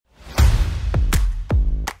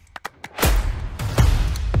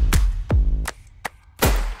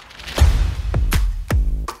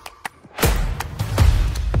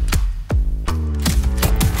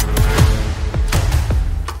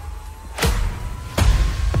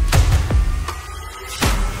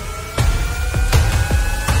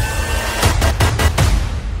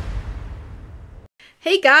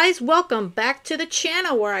guys, welcome back to the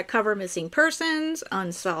channel where I cover missing persons,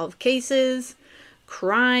 unsolved cases,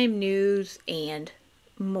 crime news, and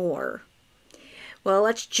more. Well,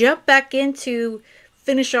 let's jump back into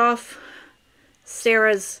finish off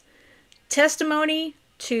Sarah's testimony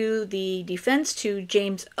to the defense, to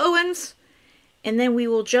James Owens, and then we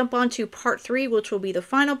will jump on to part 3, which will be the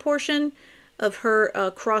final portion of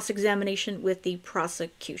her cross-examination with the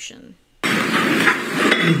prosecution.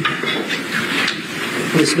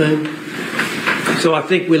 Miss Boone, so I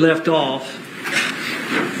think we left off.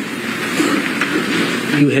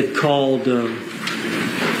 You had called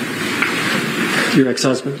your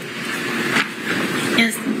ex-husband?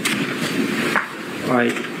 Yes. All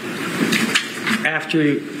right. After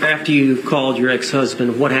you called your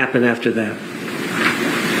ex-husband, what happened after that?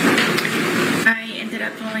 I ended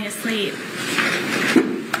up falling asleep.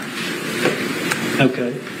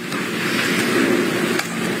 Okay.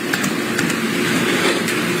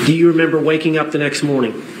 Do you remember waking up the next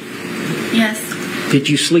morning? Yes. Did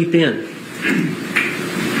you sleep in?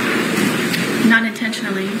 Not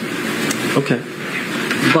intentionally. Okay.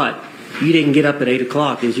 But you didn't get up at 8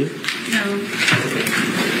 o'clock, did you? No.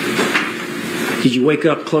 Did you wake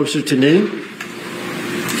up closer to noon?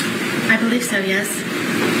 I believe so, yes.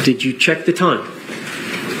 Did you check the time?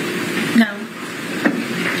 No.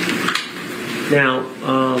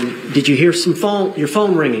 Now, did you hear your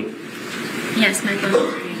phone ringing? Yes, my phone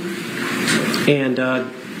was ringing. And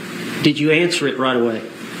did you answer it right away?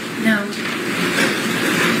 No.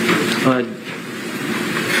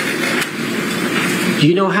 Do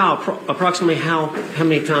you know approximately how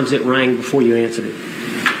many times it rang before you answered it?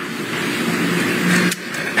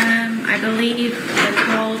 I believe the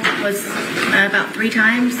call was about 3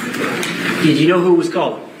 times. Did you know who was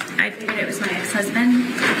calling? I figured it was my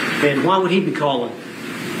ex-husband. And why would he be calling?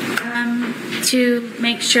 To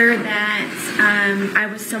make sure that I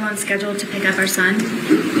was still on schedule to pick up our son.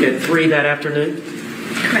 At 3 that afternoon?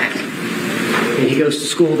 Correct. And he goes to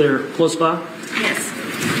school there close by? Yes.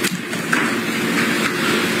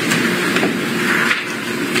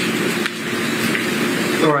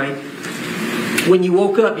 All right. When you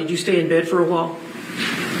woke up, did you stay in bed for a while?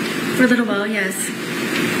 For a little while, yes.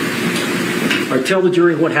 All right, tell the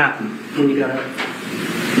jury what happened when you got up.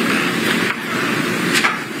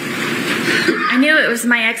 I knew it was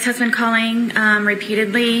my ex-husband calling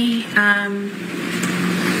repeatedly.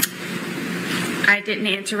 I didn't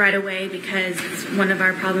answer right away because one of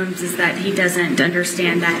our problems is that he doesn't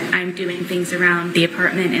understand that I'm doing things around the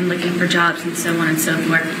apartment and looking for jobs and so on and so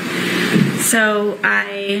forth. So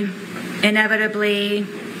I inevitably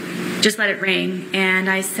just let it ring, and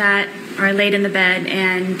I laid in the bed,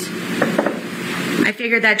 and I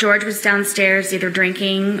figured that George was downstairs either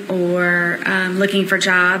drinking or looking for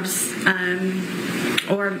jobs,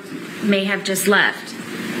 or may have just left.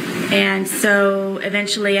 And so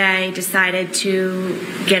eventually I decided to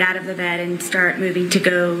get out of the bed and start moving to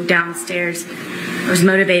go downstairs. I was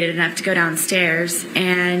motivated enough to go downstairs,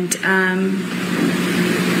 and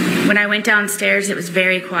when I went downstairs it was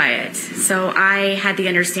very quiet. So I had the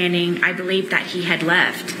understanding, I believed that he had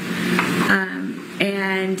left.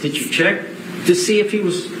 And did you check to see if he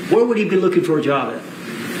was, where would he be looking for a job at?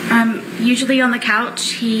 Usually on the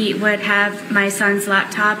couch. He would have my son's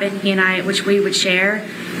laptop, and he and I, which we would share.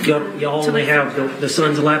 You only have the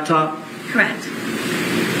son's laptop? Correct.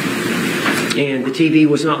 And the TV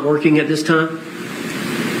was not working at this time?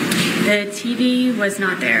 The TV was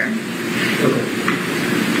not there.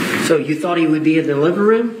 Okay. So you thought he would be in the living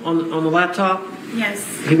room on the laptop? Yes.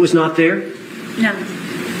 He was not there? No.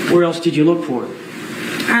 Where else did you look for him?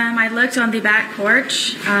 I looked on the back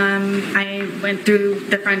porch. I went through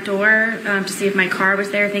the front door to see if my car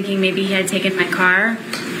was there, thinking maybe he had taken my car.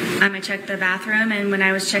 I checked the bathroom, and when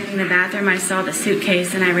I was checking the bathroom, I saw the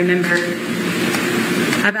suitcase, and I remembered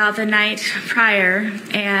about the night prior,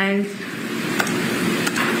 and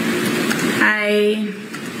I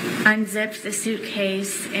unzipped the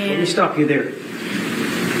suitcase and... Let me stop you there.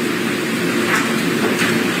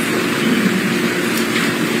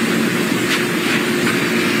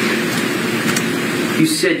 You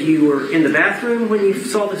said you were in the bathroom when you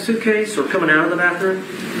saw the suitcase, or coming out of the bathroom?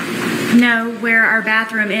 No, where our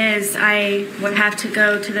bathroom is, I would have to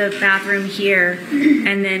go to the bathroom here,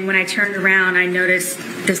 and then when I turned around, I noticed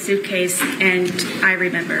the suitcase, and I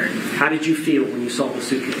remembered. How did you feel when you saw the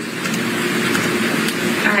suitcase?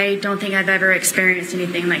 I don't think I've ever experienced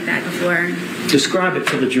anything like that before. Describe it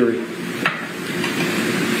to the jury.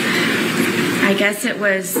 I guess it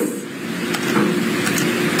was...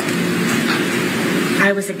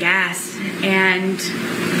 I was aghast, and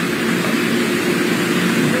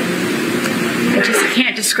I just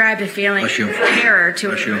can't describe the feeling. Bless you. It was terror to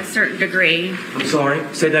Bless you. a certain degree. I'm sorry.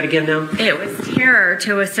 Say that again now. It was terror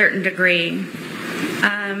to a certain degree.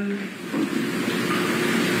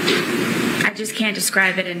 I just can't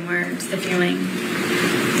describe it in words, the feeling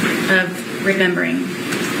of remembering.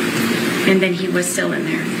 And then he was still in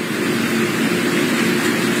there.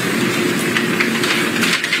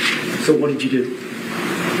 So what did you do?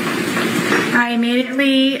 I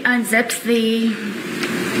immediately unzipped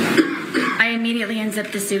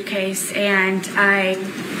the suitcase, and I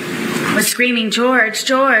was screaming, George,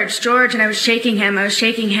 George, George, and I was shaking him, and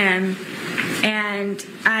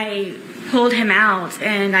I pulled him out,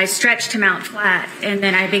 and I stretched him out flat, and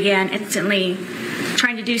then I began instantly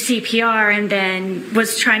trying to do CPR, and then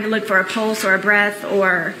was trying to look for a pulse or a breath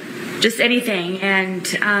or just anything, and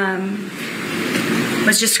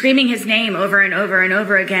was just screaming his name over and over and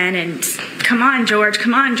over again, and come on, George,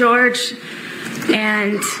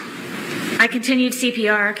 and I continued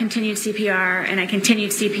CPR, and I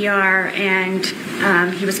continued CPR, and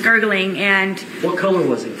he was gurgling, and... What color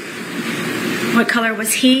was he? What color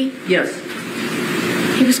was he? Yes.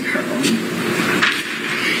 He was purple.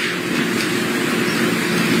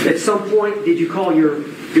 At some point, did you call your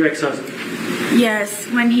ex-husband? Yes,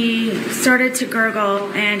 when he started to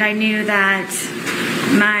gurgle, and I knew that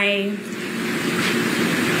my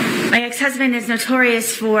ex-husband is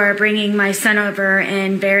notorious for bringing my son over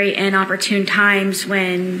in very inopportune times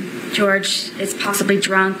when George is possibly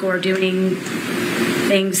drunk or doing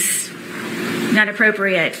things not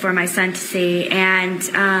appropriate for my son to see. And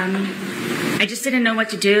I just didn't know what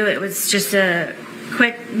to do. It was just a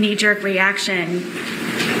quick knee-jerk reaction.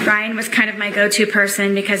 Brian was kind of my go-to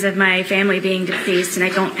person because of my family being deceased, and I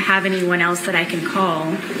don't have anyone else that I can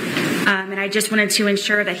call. And I just wanted to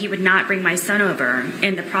ensure that he would not bring my son over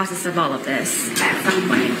in the process of all of this at some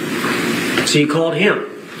point. So you called him?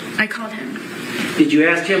 I called him. Did you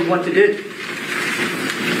ask him what to do?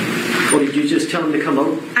 Or did you just tell him to come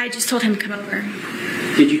over? I just told him to come over.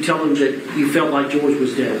 Did you tell him that you felt like George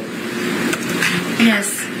was dead?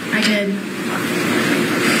 Yes, I did.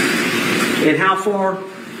 And how far?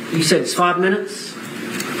 You said it's 5 minutes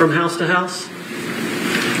from house to house?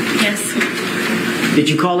 Yes. Did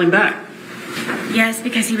you call him back? Yes,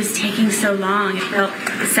 because he was taking so long. It felt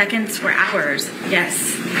seconds were hours.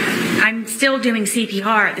 Yes. I'm still doing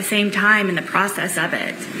CPR at the same time in the process of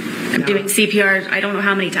it. I'm doing CPR I don't know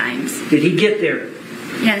how many times. Did he get there?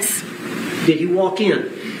 Yes. Did he walk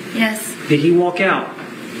in? Yes. Did he walk out?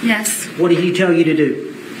 Yes. What did he tell you to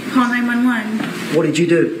do? Call 911. What did you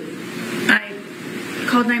do? I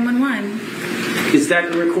called 911. Is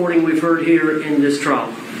that the recording we've heard here in this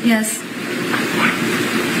trial? Yes.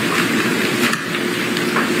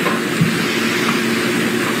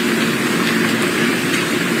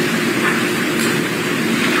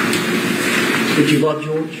 Did you love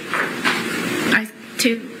George?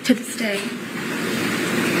 To this day.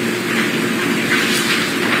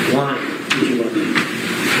 Why did you love him?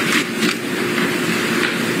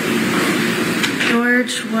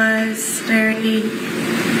 George was very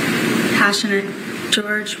passionate.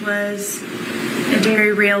 George was a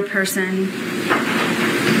very real person.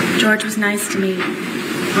 George was nice to me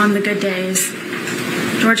on the good days.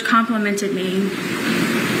 George complimented me.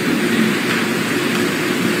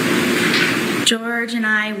 George and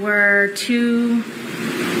I were two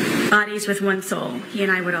bodies with one soul, he and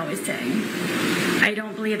I would always say. I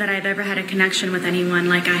don't believe that I've ever had a connection with anyone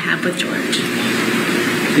like I have with George.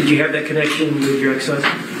 Did you have that connection with your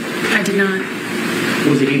ex-husband? I did not.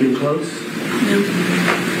 Was it even close? No.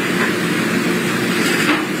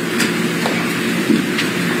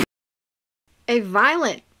 A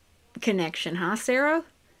violent connection, huh, Sarah?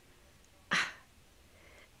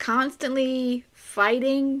 Constantly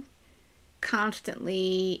fighting,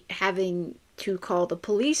 constantly having to call the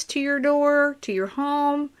police to your door, to your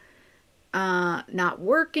home, not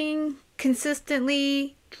working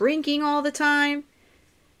consistently, drinking all the time.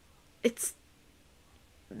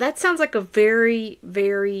 That sounds like a very,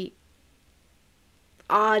 very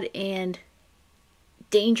odd and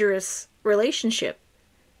dangerous relationship.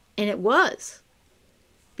 And it was.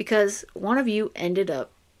 Because one of you ended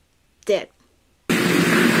up dead.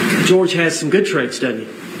 George has some good traits, doesn't he?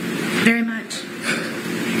 Very much.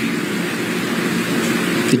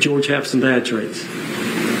 Did George have some bad traits?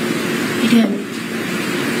 He did.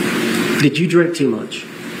 Did you drink too much?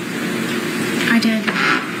 I did.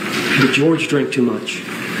 Did George drink too much?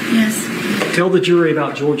 Yes. Tell the jury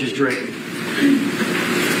about George's drinking.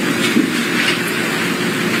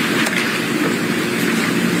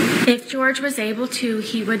 If George was able to,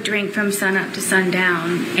 he would drink from sun up to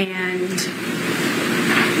sundown, and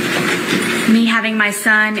me having my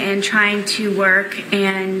son and trying to work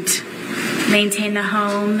and maintain the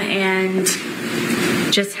home and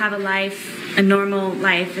just have a normal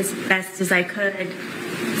life as best as I could.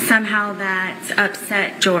 Somehow that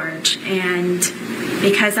upset George, and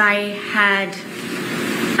because I had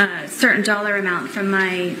a certain dollar amount from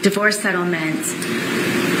my divorce settlement,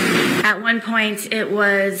 at one point it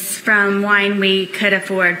was from wine we could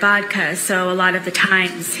afford vodka, so a lot of the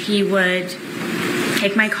times he would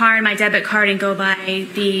take my card, my debit card, and go buy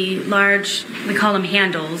the large, we call them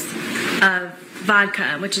handles, of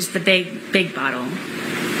vodka, which is the big bottle.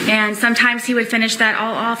 And sometimes he would finish that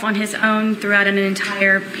all off on his own throughout an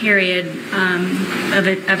entire period of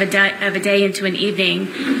a day into an evening.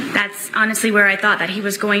 That's honestly where I thought that he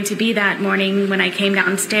was going to be that morning when I came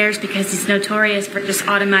downstairs, because he's notorious for just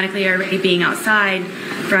automatically already being outside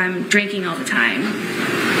from drinking all the time.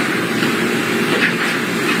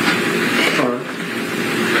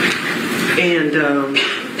 And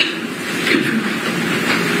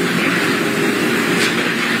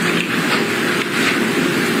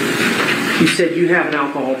you said you have an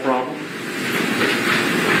alcohol problem.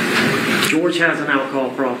 George has an alcohol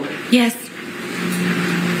problem. Yes.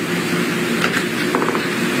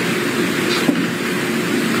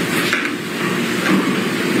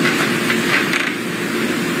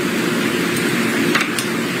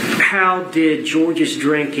 How did George's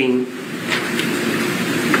drinking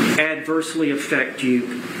adversely affect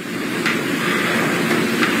you?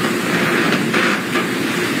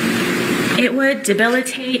 It would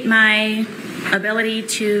debilitate my ability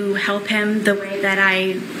to help him the way that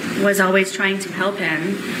I was always trying to help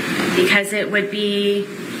him, because it would be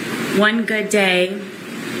one good day,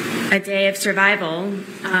 a day of survival,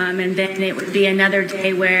 and then it would be another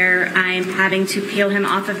day where I'm having to peel him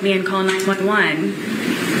off of me and call 911.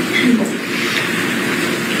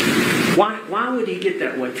 Why would he get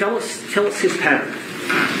that way? Tell us his pattern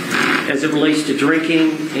as it relates to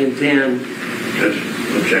drinking, and then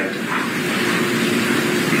Object.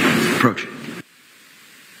 Approach.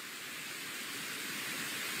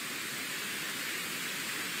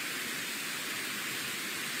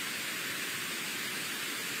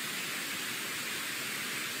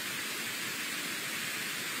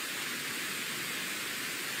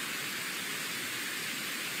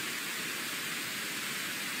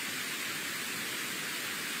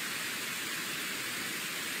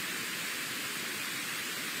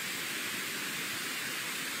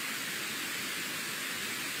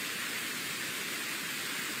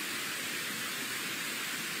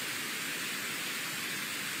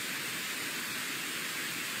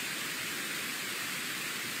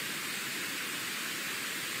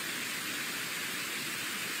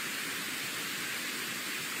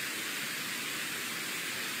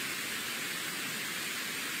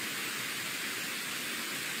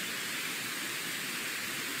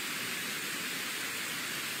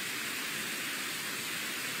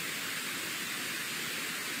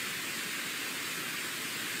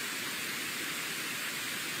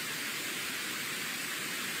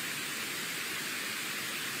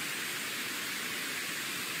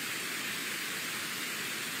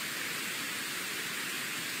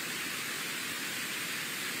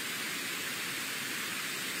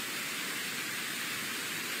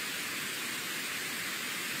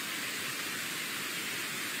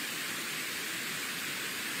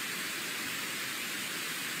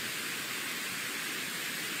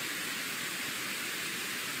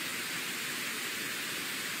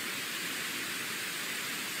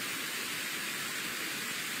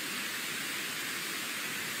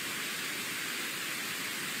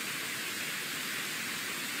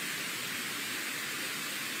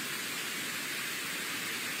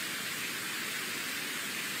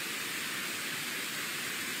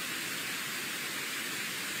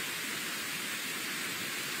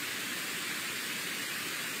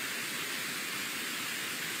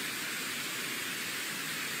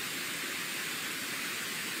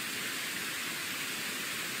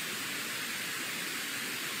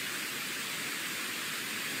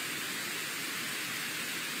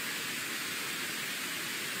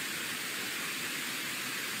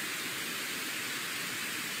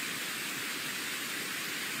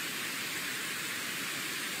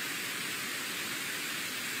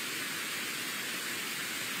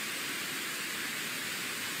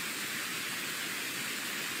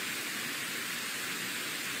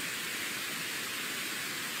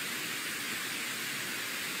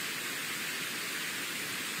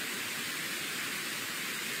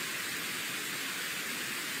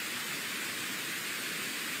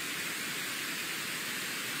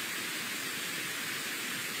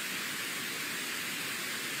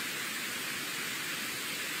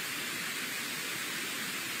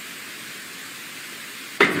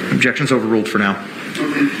 Objection's overruled for now.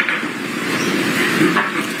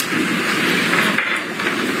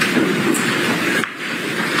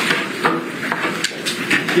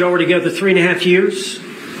 Y'all were together 3.5 years.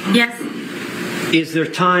 Yes. Is there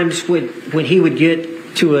times when he would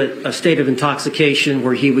get to a state of intoxication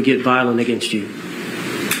where he would get violent against you?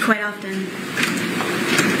 Quite often.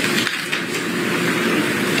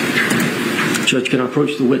 Judge, can I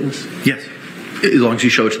approach the witness? Yes. As long as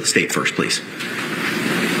you show it to the state first, please.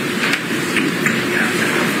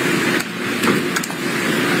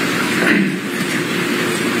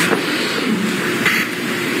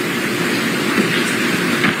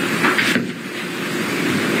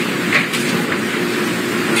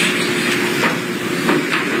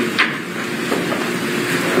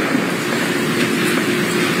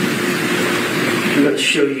 I'm going to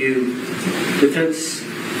show you defense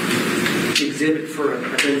exhibit for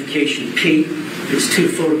identification P. It's 2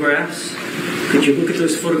 photographs. Could you look at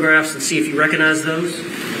those photographs and see if you recognize those?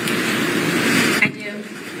 I do.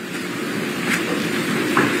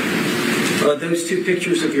 Are those 2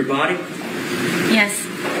 pictures of your body? Yes.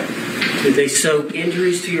 Did they show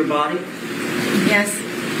injuries to your body? Yes.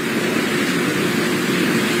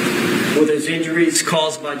 Were those injuries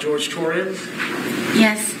caused by Jorge Torres?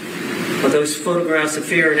 Yes. Are those photographs a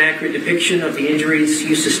fair and accurate depiction of the injuries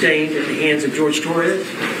you sustained at the hands of Jorge Torres?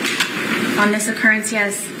 On this occurrence,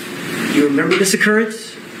 yes. You remember this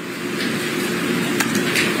occurrence?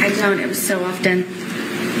 I don't. It was so often.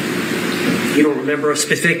 You don't remember a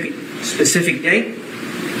specific date?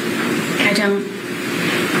 I don't.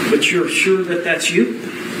 But you're sure that that's you?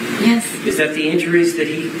 Yes. Is that the injuries that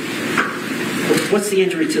he... What's the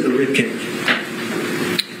injury to the rib cage?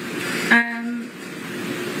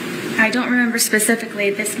 I don't remember specifically.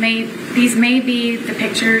 These may be the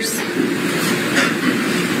pictures.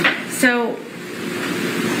 So,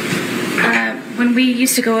 when we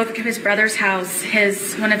used to go over to his brother's house,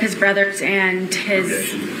 one of his brothers and his...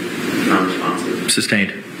 Objection. Non-responsive.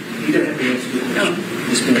 Sustained. You don't have to answer the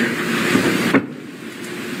question.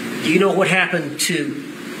 Do you know what happened to...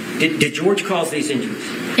 Did George cause these injuries?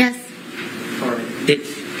 Yes. All right.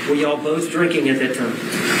 Were y'all both drinking at that time?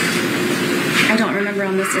 I don't remember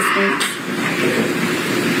on this instance.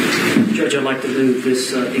 Judge, I'd like to move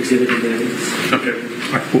this exhibit into evidence. Okay.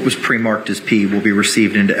 All right, what was pre-marked as P will be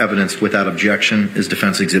received into evidence without objection as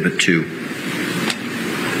Defense Exhibit 2.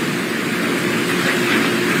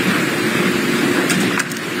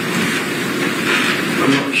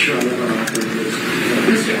 I'm not sure I'm ever operating this.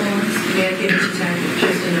 Mr. Owens, may I get you time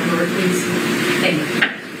just a number, please? Thank you.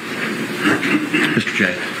 Mr. J,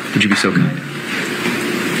 would you be so kind?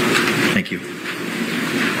 Thank you.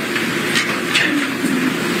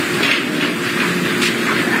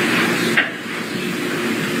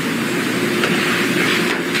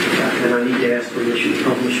 And I need to ask permission to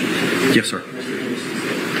publish it. Yes, sir.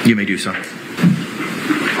 You may do so.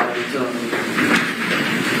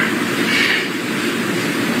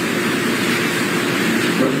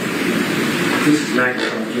 This is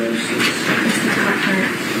Maxwell, Judge.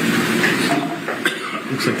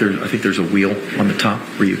 Looks like I think there's a wheel on the top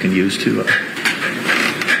where you can use to.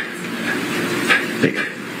 There you go.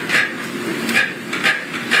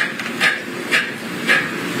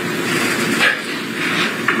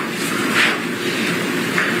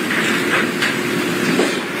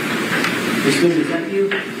 Ms. Boone, is that you?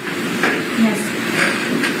 Yes.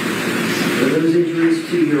 Are those injuries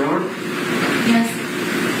to your arm? Yes.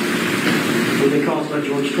 Were they caused by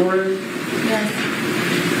Jorge Torres? Yes.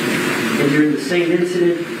 And during the same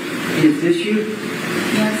incident, is this you?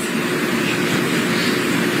 Yes.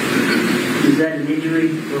 Is that an injury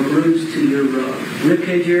or bruise to your rib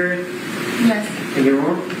cage area Yes. and your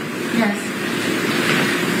arm? Yes.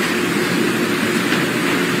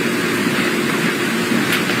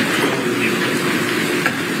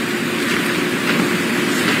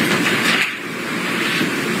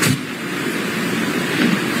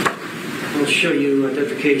 I'll show you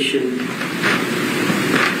identification,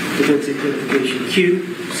 defense identification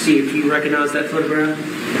Q. See if you recognize that photograph.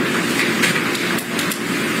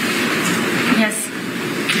 Yes.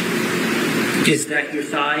 Is that your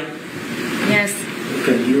thigh? Yes.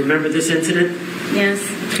 Okay. You remember this incident? Yes.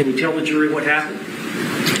 Can you tell the jury what happened?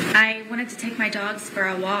 I wanted to take my dogs for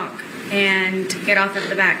a walk and get off of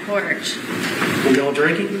the back porch. Were y'all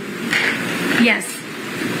drinking? Yes.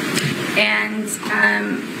 And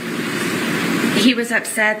he was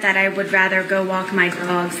upset that I would rather go walk my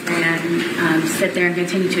dogs than sit there and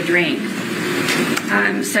continue to drink.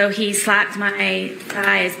 So he slapped my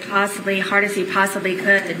thigh as hard as he possibly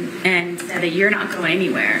could and said that you're not going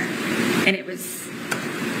anywhere. And it was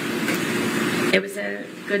a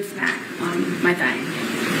good smack on my thigh.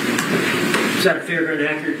 Is that a fair and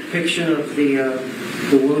accurate depiction of the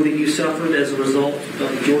wound that you suffered as a result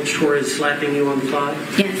of Jorge Torres slapping you on the thigh?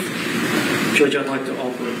 Yes. Judge, I'd like to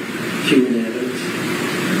offer Q in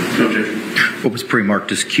evidence. No objection. What was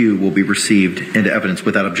pre-marked as Q will be received into evidence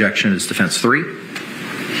without objection as defense 3.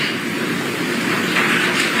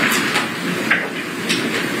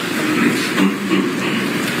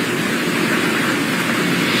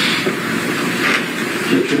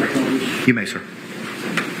 You may, sir.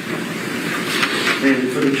 And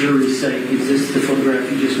for the jury's sake, is this the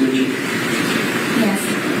photograph you just mentioned? Yes.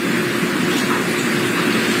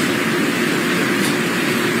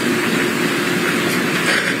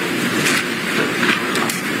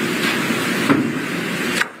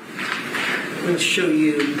 Let's show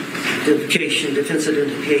you identification, defense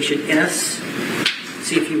identification S.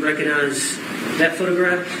 See if you recognize that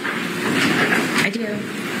photograph. I do.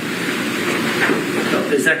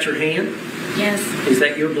 Oh, is that your hand? Yes. Is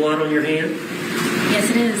that your blood on your hand? Yes,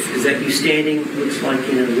 it is. Is that you standing, looks like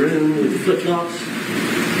in a room with flip-flops?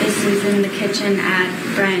 This is in the kitchen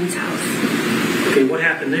at Brian's house. Okay, what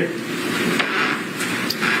happened there?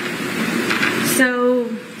 So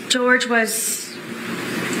George was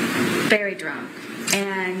very drunk,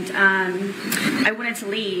 and I wanted to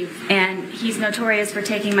leave, and he's notorious for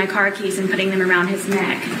taking my car keys and putting them around his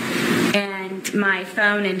neck and my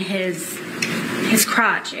phone in his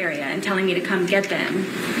crotch area and telling me to come get them.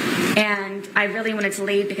 And I really wanted to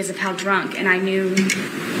leave because of how drunk, and I knew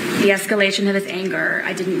the escalation of his anger.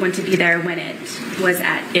 I didn't want to be there when it was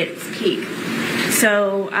at its peak.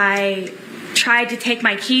 So I tried to take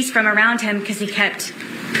my keys from around him because he kept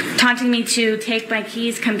taunting me to take my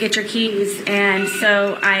keys, come get your keys. And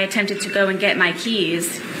so I attempted to go and get my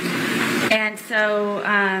keys. And so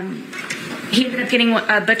he ended up getting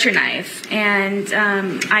a butcher knife. And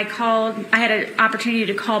I had an opportunity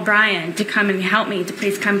to call Brian to come and help me, to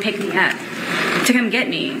please come pick me up, to come get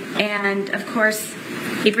me. And of course,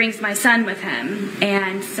 he brings my son with him.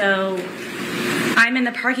 And so I'm in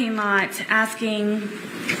the parking lot asking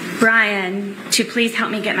Brian to please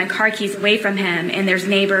help me get my car keys away from him, and there's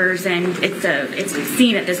neighbors, and it's a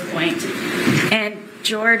scene at this point. And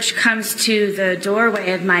George comes to the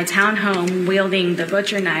doorway of my townhome wielding the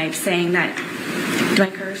butcher knife, saying that, do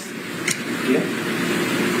I curse? Yeah.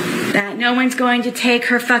 That no one's going to take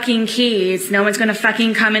her fucking keys, no one's going to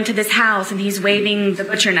fucking come into this house, and he's waving the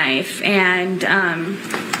butcher knife. And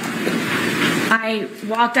I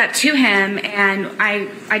walked up to him, and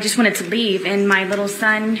I just wanted to leave. And my little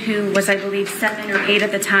son, who was, I believe, 7 or 8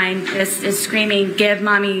 at the time, just is screaming, give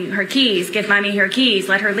mommy her keys, give mommy her keys,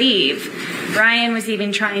 let her leave. Brian was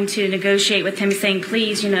even trying to negotiate with him, saying,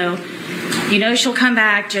 please, you know she'll come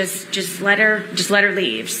back, just let her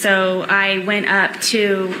leave. So I went up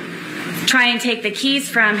to try and take the keys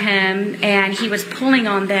from him, and he was pulling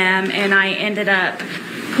on them, and I ended up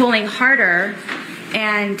pulling harder.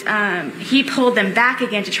 And he pulled them back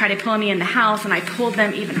again to try to pull me in the house, and I pulled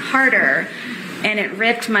them even harder, and it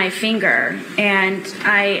ripped my finger. And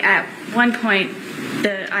at one point,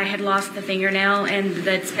 I had lost the fingernail, and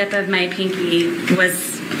the tip of my pinky was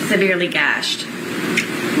severely gashed.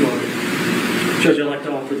 Well, Judge, I'd like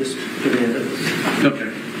to offer this to the evidence. Okay.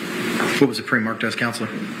 What was it pre-marked as, Counselor?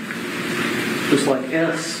 Looks like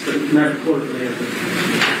S, but not accordingly.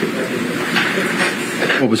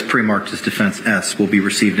 What was pre-marked as defense S will be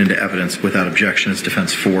received into evidence without objection as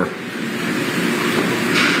defense 4.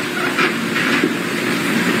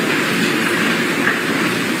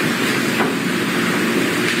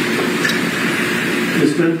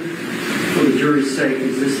 Ms. Boone, for the jury's sake,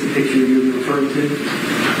 is this the picture you're referring to?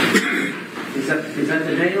 Is that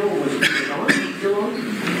the nail, or was it on? Still on?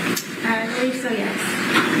 I believe so, yes.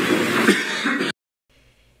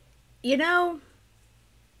 You know,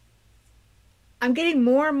 I'm getting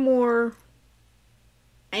more and more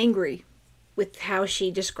angry with how she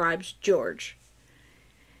describes George.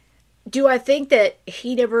 Do I think that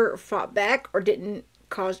he never fought back or didn't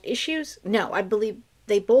cause issues? No, I believe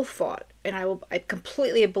they both fought, and I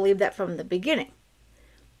completely believe that from the beginning.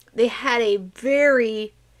 They had a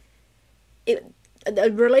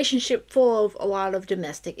relationship full of a lot of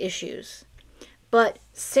domestic issues. But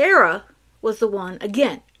Sarah was the one,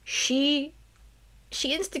 again, she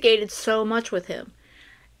instigated so much with him,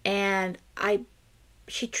 and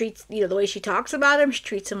she treats, the way she talks about him, she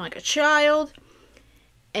treats him like a child,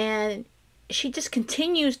 and she just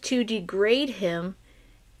continues to degrade him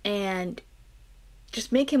and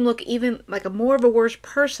just make him look even like more of a worse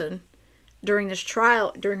person during this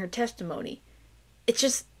trial, during her testimony. It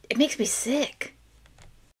makes me sick.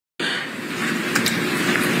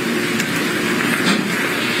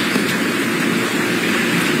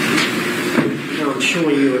 I'm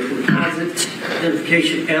showing you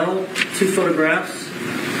identification L, 2 photographs.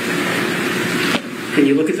 Can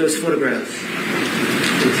you look at those photographs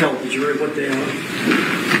and tell the jury what they are?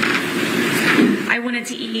 I wanted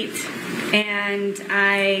to eat, and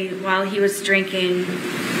while he was drinking,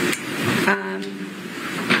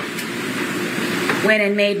 went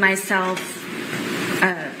and made myself,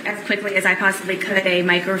 as quickly as I possibly could, a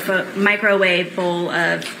microwave bowl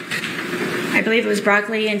of, I believe it was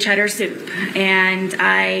broccoli and cheddar soup, and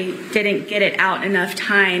I didn't get it out enough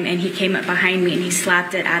time, and he came up behind me and he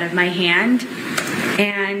slapped it out of my hand,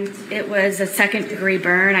 and it was a 2nd-degree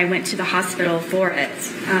burn. I went to the hospital for it.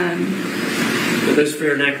 Are those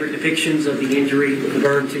fair and accurate depictions of the injury, the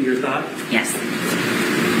burn to your thigh? Yes.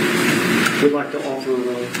 We'd like to offer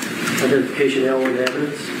identification L into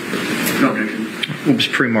evidence. No objection. What was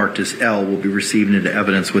pre-marked as L will be received into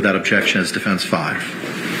evidence without objection as defense 5.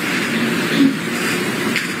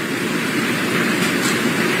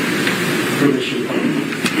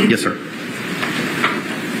 Yes, sir.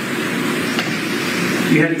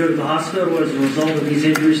 You had to go to the hospital as a result of these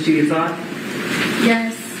injuries to your thigh?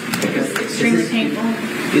 Yes. It was extremely painful.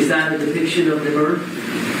 Is that a depiction of the burn?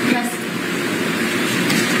 Yes.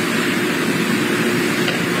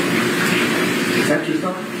 Is that your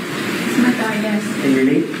thigh? It's my thigh, yes. And your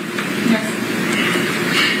knee? Yes.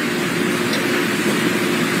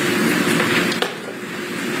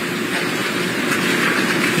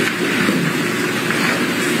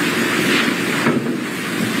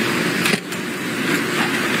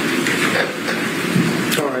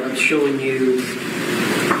 Showing you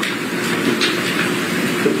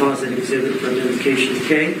deposit exhibit for identification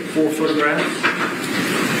K, 4 photographs.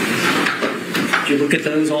 Did you look at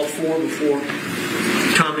those all 4 before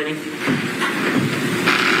commenting?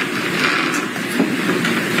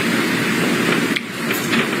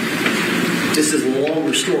 This is a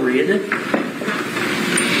longer story, isn't it?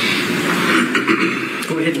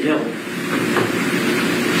 Go ahead and tell them.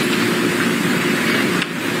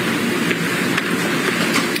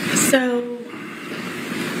 So,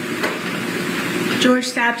 George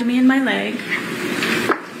stabbed me in my leg.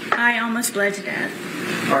 I almost bled to death.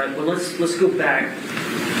 All right, well, let's go back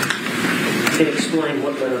and explain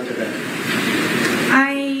what led up to that.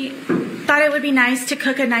 I thought it would be nice to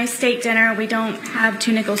cook a nice steak dinner. We don't have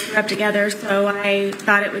 2 nickels rubbed together, so I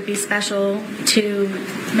thought it would be special to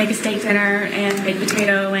make a steak dinner and baked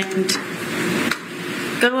potato and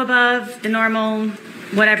go above the normal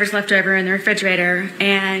whatever's left over in the refrigerator.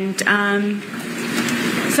 And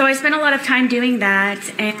so I spent a lot of time doing that,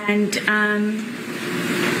 and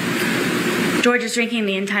George is drinking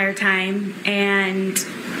the entire time, and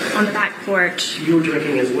on the back porch. You were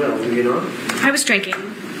drinking as well, were you not? I was drinking.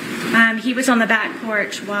 He was on the back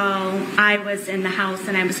porch while I was in the house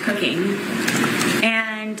and I was cooking.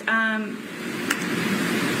 And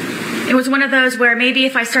it was one of those where maybe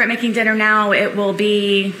if I start making dinner now, it will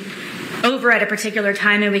be over at a particular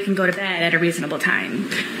time and we can go to bed at a reasonable time.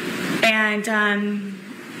 And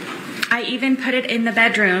I even put it in the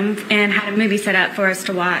bedroom and had a movie set up for us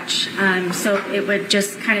to watch, so it would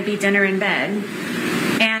just kind of be dinner in bed.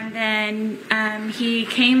 And then he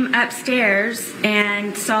came upstairs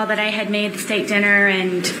and saw that I had made the steak dinner,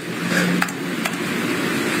 and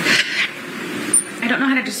I don't know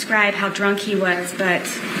how to describe how drunk he was, but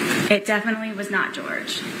it definitely was not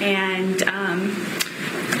George. And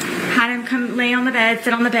had him come lay on the bed,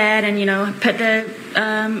 sit on the bed, and put the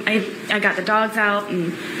I got the dogs out,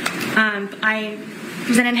 and I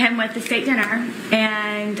presented him with the steak dinner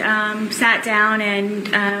and sat down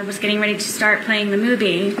and was getting ready to start playing the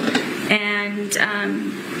movie, and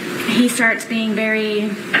he starts being very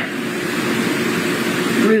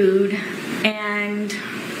rude and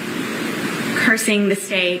cursing the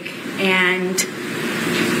steak and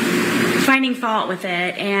finding fault with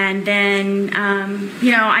it. And then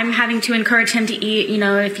I'm having to encourage him to eat.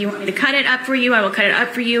 If you want me to cut it up for you, I will cut it up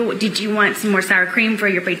for you. Did you want some more sour cream for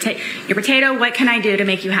your potato? What can I do to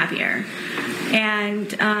make you happier? And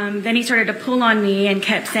then he started to pull on me and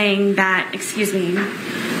kept saying that,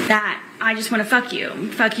 that I just want to fuck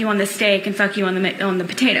you on the steak and fuck you on the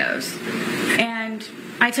potatoes. And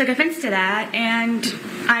I took offense to that, and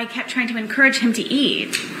I kept trying to encourage him to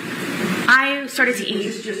eat. I started to eat.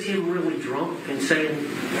 Is this just him really drunk and saying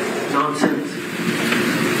nonsense?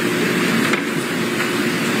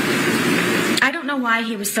 I don't know why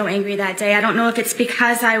he was so angry that day. I don't know if it's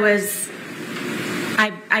because I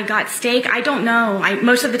got steak. I don't know.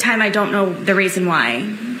 Most of the time I don't know the reason why.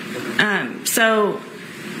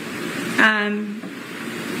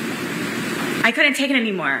 I couldn't take it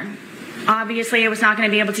anymore. Obviously, I was not going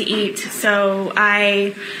to be able to eat, so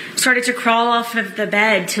I started to crawl off of the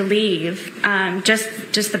bed to leave,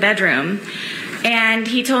 just the bedroom. And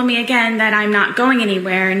he told me again that I'm not going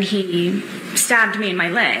anywhere, and he stabbed me in my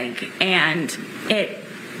leg, and it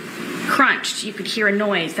crunched. You could hear a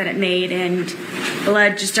noise that it made, and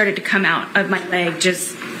blood just started to come out of my leg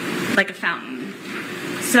just like a fountain.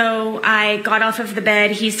 So I got off of the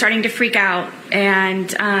bed. He's starting to freak out, and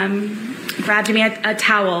grabbed me a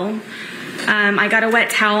towel. I got a wet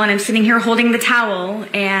towel, and I'm sitting here holding the towel,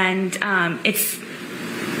 and it's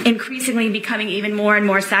increasingly becoming even more and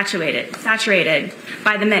more saturated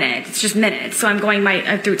by the minute. It's just minutes. So I'm going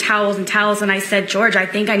through towels and towels, and I said, George, I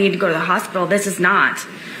think I need to go to the hospital. This is not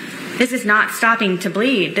stopping to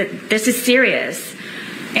bleed. This is serious.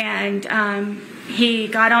 And he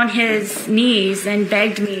got on his knees and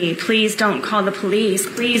begged me, please don't call the police.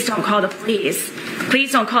 Please don't call the police.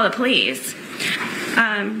 Please don't call the police.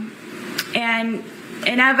 And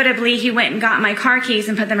inevitably, he went and got my car keys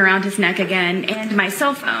and put them around his neck again, and my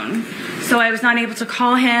cell phone. So I was not able to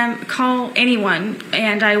call anyone,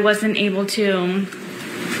 and I wasn't able to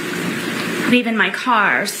leave in my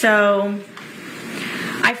car. So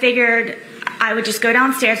I figured I would just go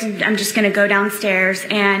downstairs, and I'm just going to go downstairs.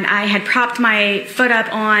 And I had propped my foot up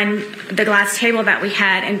on the glass table that we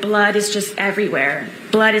had, and blood is just everywhere.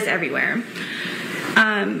 Blood is everywhere.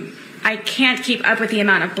 I can't keep up with the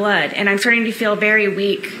amount of blood, and I'm starting to feel very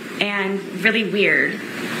weak and really weird.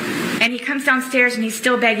 And he comes downstairs, and he's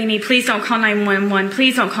still begging me, please don't call 911,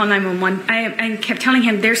 please don't call 911. I kept telling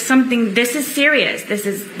him, there's something, this is serious, this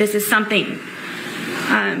is something.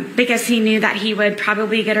 Because he knew that he would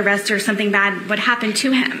probably get arrested or something bad would happen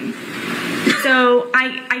to him. So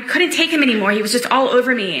I couldn't take him anymore. He was just all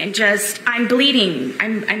over me, and just, I'm bleeding.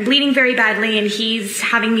 I'm bleeding very badly, and he's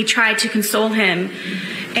having me try to console him.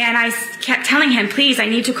 And I kept telling him, please, I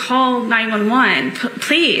need to call 911,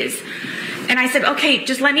 please. And I said, okay,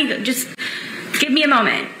 just give me a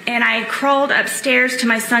moment. And I crawled upstairs to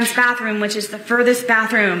my son's bathroom, which is the furthest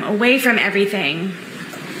bathroom away from everything.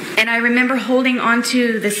 And I remember holding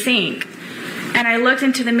onto the sink, and I looked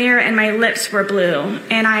into the mirror, and my lips were blue.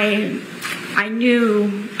 And I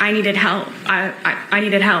knew I needed help. I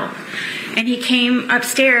needed help. And he came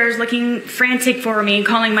upstairs looking frantic for me,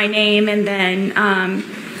 calling my name, and then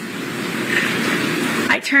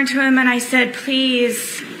I turned to him and I said,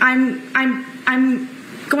 please, I'm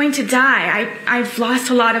going to die. I've lost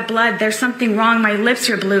a lot of blood. There's something wrong. My lips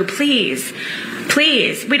are blue. Please,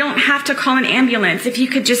 we don't have to call an ambulance. If you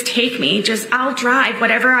could just take me, I'll drive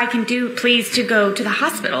whatever I can do, please, to go to the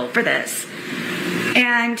hospital for this.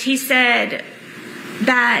 And he said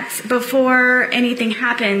that before anything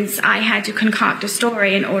happens, I had to concoct a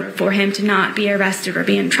story in order for him to not be arrested or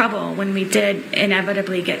be in trouble when we did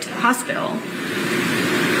inevitably get to the hospital.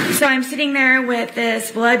 So I'm sitting there with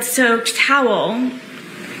this blood-soaked towel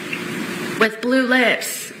with blue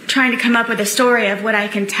lips, trying to come up with a story of what I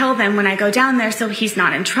can tell them when I go down there so he's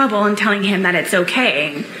not in trouble, and telling him that it's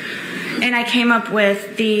okay. And I came up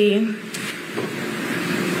with the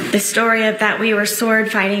story of that we were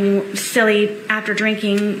sword fighting silly after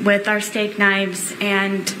drinking with our steak knives,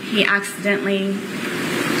 and he accidentally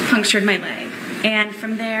punctured my leg. And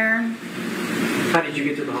from there... How did you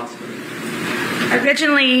get to the hospital?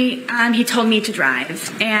 Originally, he told me to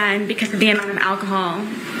drive, and because of the amount of alcohol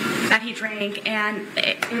that he drank, and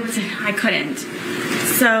I couldn't.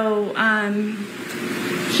 So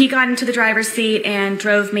he got into the driver's seat and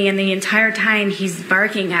drove me, and the entire time he's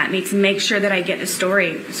barking at me to make sure that I get the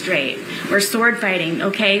story straight. We're sword fighting,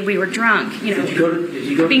 okay? We were drunk, you know. Did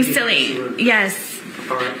you go being to silly. Yes.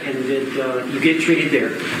 All right, and did you get treated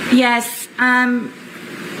there? Yes.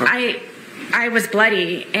 I was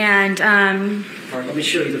bloody, and All right, let me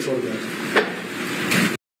show you the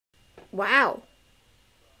photograph. Wow.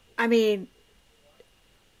 I mean,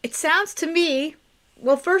 it sounds to me,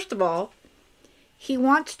 well, first of all, he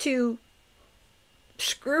wants to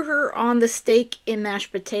screw her on the steak and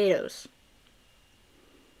mashed potatoes.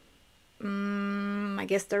 I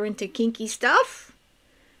guess they're into kinky stuff?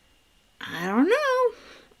 I don't know.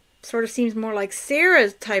 Sort of seems more like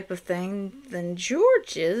Sarah's type of thing than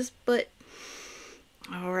George's, but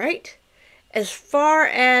all right. As far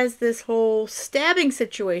as this whole stabbing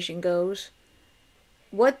situation goes,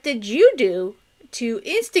 what did you do to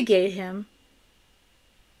instigate him,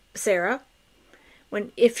 Sarah?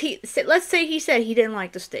 Let's say he said he didn't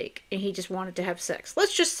like the steak and he just wanted to have sex.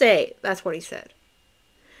 Let's just say that's what he said.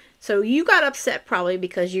 So you got upset probably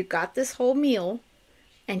because you got this whole meal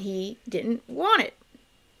and he didn't want it.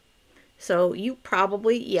 So you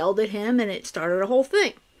probably yelled at him and it started a whole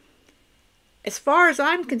thing. As far as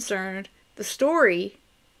I'm concerned, the story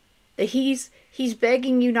that he's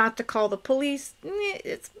begging you not to call the police,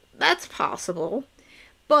 that's possible.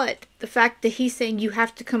 But the fact that he's saying you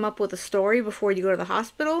have to come up with a story before you go to the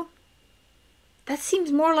hospital, that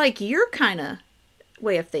seems more like your kind of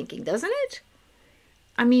way of thinking, doesn't it?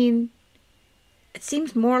 I mean, it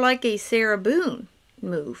seems more like a Sarah Boone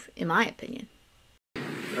move, in my opinion.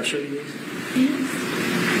 I'll show you these.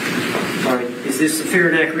 Yes. All right. Is this a fair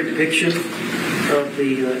and accurate depiction of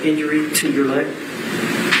the injury to your leg?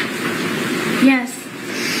 Yes.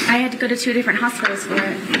 I had to go to 2 different hospitals for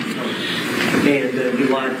it. And you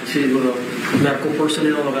lied to medical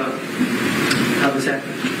personnel about how this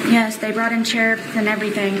happened? Yes, they brought in sheriffs and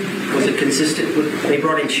everything. Was it consistent with, they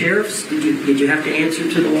brought in sheriffs? Did you have to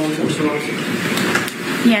answer to the law enforcement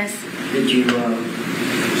officers? Yes, Did you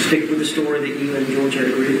stick with the story that you and George had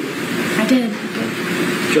agreed? I did.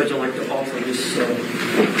 Judge, I'd like to offer this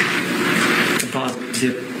composite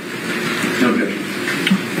exhibit. Okay.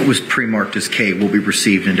 What was pre-marked as K will be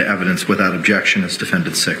received into evidence without objection as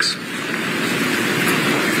Defendant 6.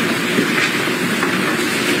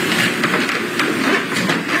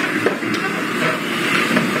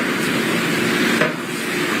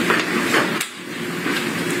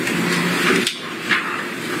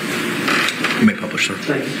 You may publish, sir.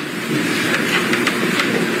 Thank you.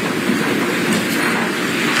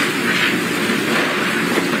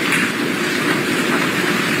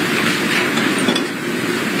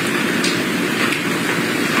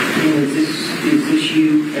 And is this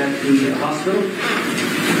you at the hospital?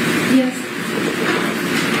 Yes.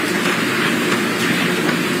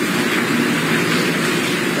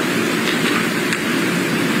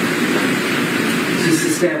 Is this the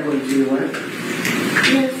stab wound to your leg?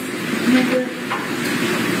 Yes. Never.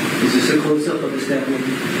 Is this a close-up of the stab wound?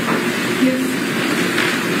 Yes.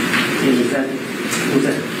 And was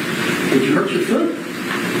that, did you hurt your foot?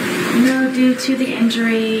 No, due to the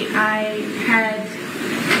injury, I had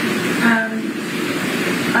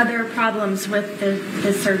other problems with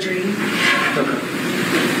the surgery. Okay.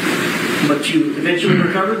 But you eventually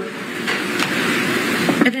recovered?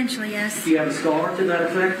 Eventually, yes. Do you have a scar to that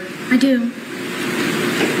effect? I do.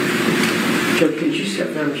 Judge, could you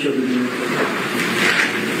step down and show the video?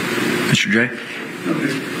 Mr. J?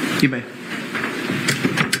 Okay. You may.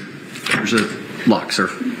 There's a lock, sir.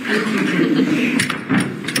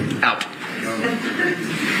 Out.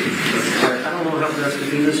 All right, I don't know how best to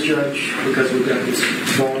do this, Judge, because we've got this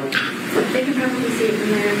ball. They can probably see it from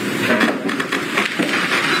there.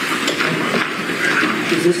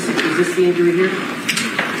 Is this the injury here?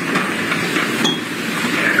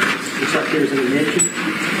 Looks like there's an injury.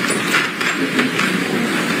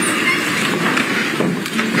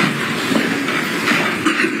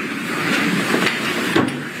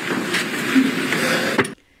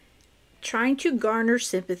 Trying to garner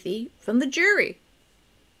sympathy from the jury.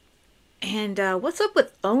 And what's up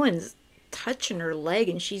with Owens touching her leg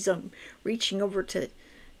and she's reaching over to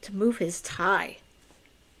move his tie?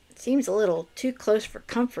 It seems a little too close for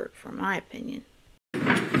comfort, for my opinion.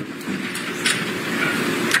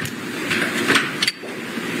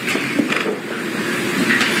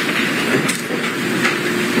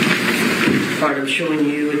 All right, I'm showing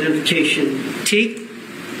you identification T.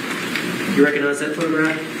 You recognize that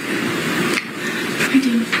photograph? I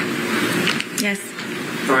do. Yes.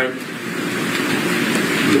 All right.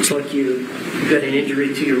 Looks like you've got an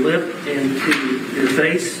injury to your lip and to your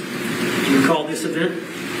face. Do you recall this event?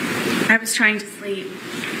 I was trying to sleep,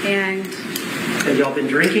 and Have y'all been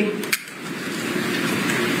drinking?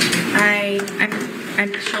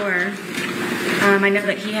 I'm sure. I know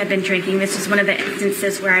that he had been drinking. This was one of the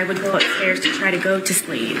instances where I would go upstairs to try to go to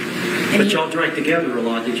sleep. And But y'all drank together a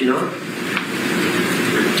lot, did you not?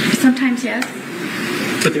 sometimes, yes.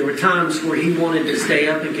 But there were times where he wanted to stay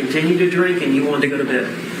up and continue to drink and you wanted to go to bed.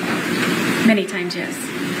 Many times, yes.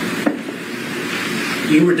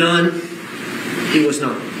 You were done. He was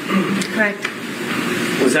not. Correct.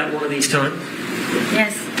 Was that one of these times?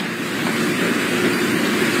 Yes.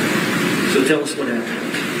 So tell us what happened.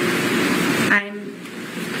 I'm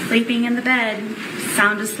sleeping in the bed,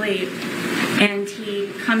 sound asleep, and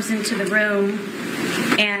he comes into the room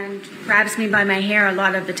and grabs me by my hair a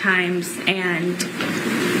lot of the times, and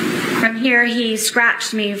from here he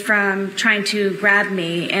scratched me from trying to grab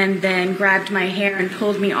me, and then grabbed my hair and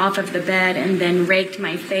pulled me off of the bed, and then raked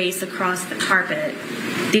my face across the carpet.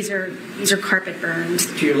 These are carpet burns.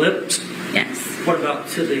 To your lips? Yes. What about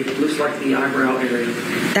to the, looks like the eyebrow area?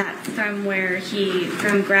 That's from where he,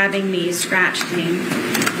 from grabbing me, scratched me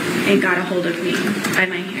and got a hold of me by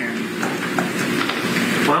my hair.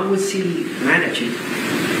 Why was he mad at you?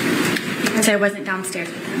 Because I wasn't downstairs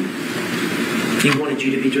with him He wanted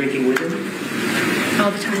you to be drinking with him? all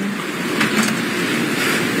the time.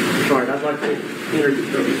 All right, I'd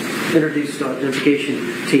periodically introduced identification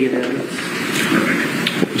T in evidence.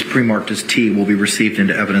 What was pre-marked as T will be received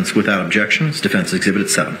into evidence without objection as Defense Exhibit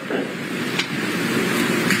 7.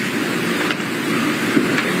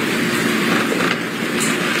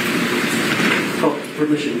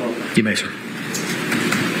 Permission, Paul. You may, sir.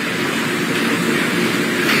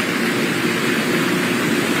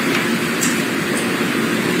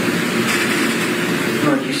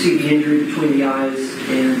 You see the injury between the eyes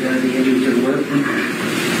and the injury to the lip?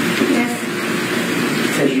 Yes.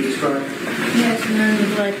 As you described? Yes, and then the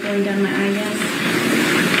blood going down my eye, yes.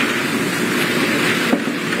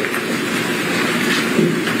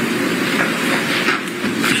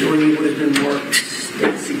 Showing you what has been marked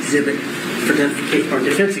as exhibit for identification, or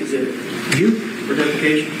defense exhibit. You for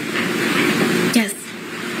identification? Yes,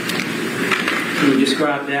 Can you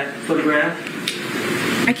describe that photograph?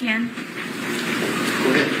 I can. Go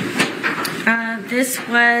ahead. This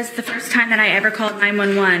was the first time that I ever called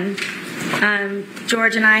 911.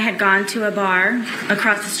 George and I had gone to a bar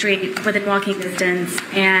across the street within walking distance,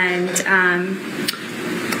 and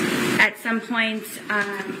at some point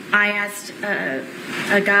I asked a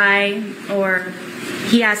guy, or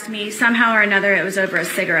he asked me, somehow or another it was over a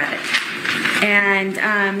cigarette, and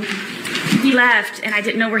he left, and I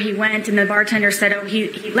didn't know where he went, and the bartender said, oh,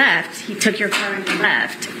 he left. He took your car and he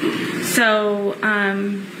left. So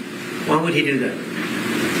Why would he do that?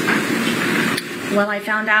 well, I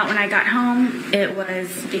found out when I got home it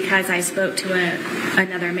was because I spoke to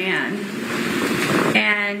another man.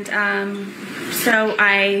 And so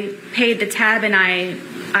I paid the tab and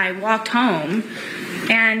I walked home,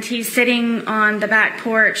 and he's sitting on the back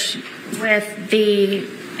porch with the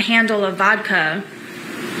handle of vodka,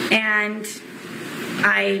 and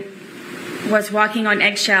I was walking on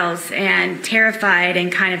eggshells and terrified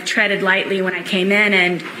and kind of treaded lightly when I came in,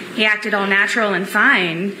 and he acted all natural and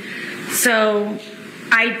fine. So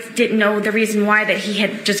I didn't know the reason why that he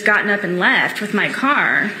had just gotten up and left with my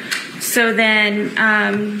car. So then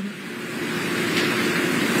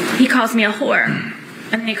he calls me a whore,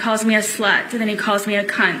 and then he calls me a slut, and then he calls me a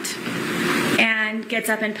cunt, and gets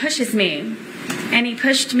up and pushes me. And he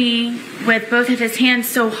pushed me with both of his hands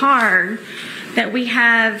so hard that we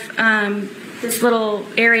have this little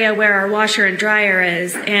area where our washer and dryer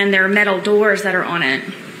is, and there are metal doors that are on it.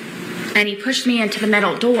 And he pushed me into the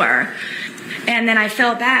metal door, and then I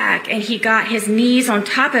fell back, and he got his knees on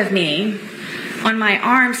top of me, on my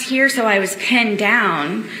arms here, so I was pinned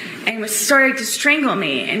down, and was starting to strangle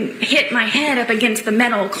me, and hit my head up against the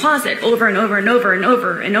metal closet over and over and over and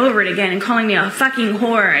over and over it again, and calling me a fucking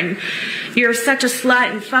whore, and you're such a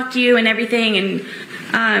slut, and fuck you, and everything. And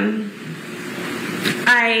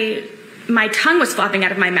my tongue was flopping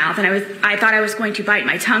out of my mouth, and I thought I was going to bite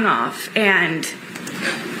my tongue off, and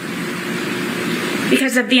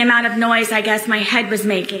because of the amount of noise I guess my head was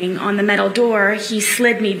making on the metal door, he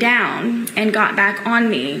slid me down and got back on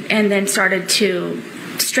me, and then started to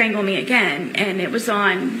strangle me again. And it was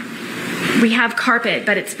on, we have carpet,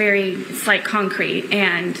 but it's like concrete,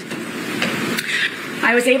 and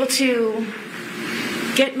I was able to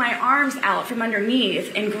get my arms out from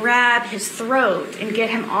underneath and grab his throat and get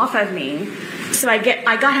him off of me. So I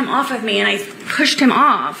got him off of me, and I pushed him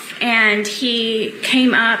off, and he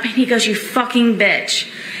came up and he goes, you fucking bitch,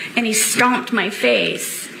 and he stomped my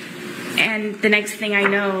face. And the next thing I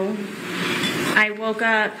know, I woke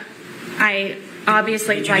up. I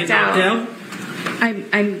obviously blacked out. Down?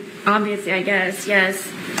 I'm obviously, I guess, yes.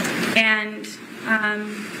 And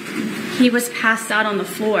he was passed out on the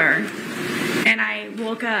floor, and I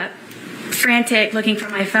woke up frantic looking for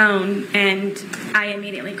my phone, and I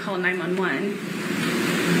immediately called 911.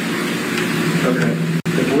 Okay.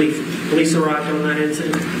 The police arrived on that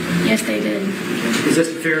incident? Yes, they did. Is this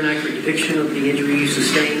a fair and accurate depiction of the injury you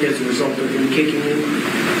sustained as a result of him kicking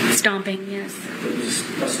you? Stomping, yes. It was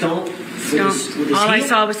a stomp? Stomp. With his All I heel?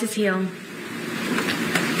 saw was his heel.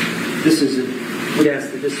 We'd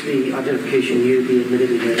ask that this be identification you be admitted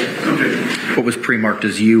to evidence. Okay. What was pre-marked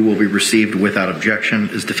as you will be received without objection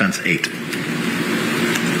as Defense 8.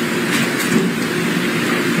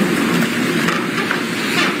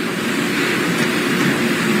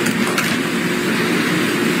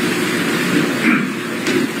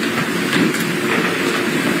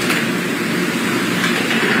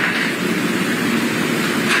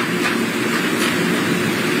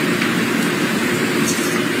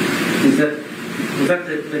 Was that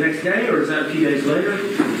the next day, or is that a few days later?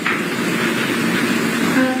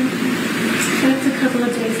 That's a couple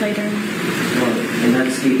of days later. And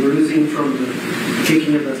that's the bruising from the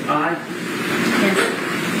kicking of the eye?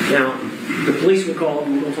 Yes. Now, the police were called,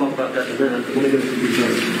 and we'll talk about that in a minute, but let me go through the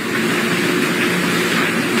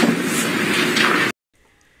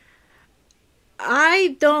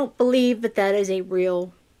I don't believe that that is a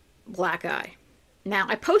real black eye. Now,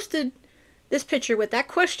 I posted this picture with that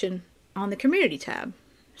question on the community tab.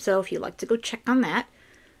 So if you'd like to go check on that,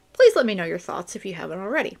 please let me know your thoughts if you haven't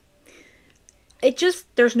already.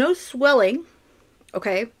 There's no swelling,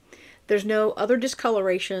 okay? There's no other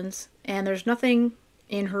discolorations, and there's nothing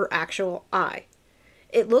in her actual eye.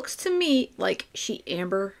 It looks to me like she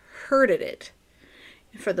Amber Hearded it.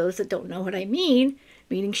 For those that don't know what I mean,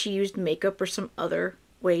 meaning she used makeup or some other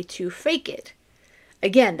way to fake it.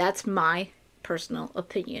 Again, that's my personal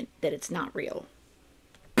opinion, that it's not real.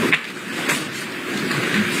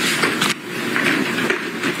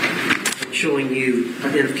 Showing you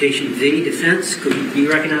identification V, defense. Do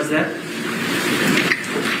you recognize that?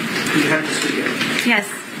 You have to speak up. Yes.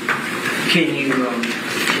 Can you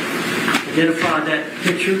identify that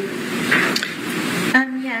picture?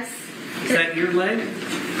 Yes. Is that your leg?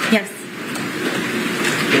 Yes.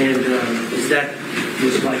 And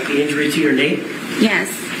was like the injury to your nape? Yes.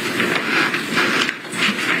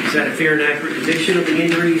 Is that a fair and accurate depiction of the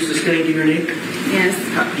injury you sustained to your nape? Yes.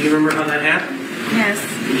 Do you remember how that happened? Yes.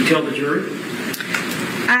 Did you tell the jury?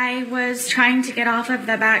 I was trying to get off of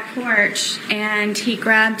the back porch, and he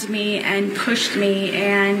grabbed me and pushed me,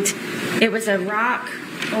 and it was a rock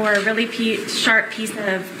or a really sharp piece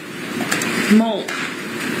of mold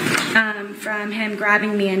from him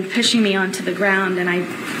grabbing me and pushing me onto the ground, and I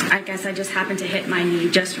guess I just happened to hit my knee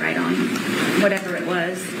just right on whatever it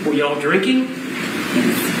was. Were y'all drinking?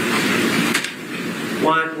 Yes.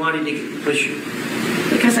 Why did he push you?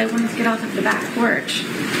 Because I wanted to get off of the back porch.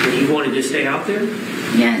 And he wanted to stay out there?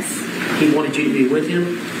 Yes. He wanted you to be with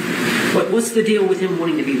him? What's the deal with him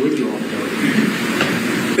wanting to be with you all the time?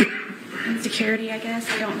 Insecurity, I guess.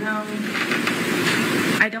 I don't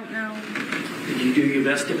know. Did you do your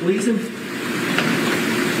best to please him?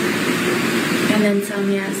 And then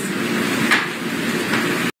some, yes.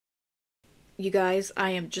 You guys, I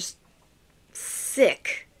am just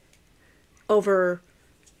sick over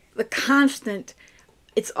the constant,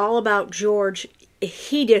 it's all about George.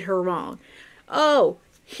 He did her wrong. Oh,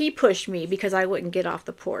 he pushed me because I wouldn't get off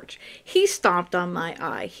the porch. He stomped on my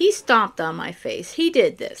eye. He stomped on my face. He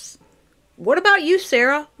did this. What about you,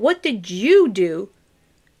 Sarah? What did you do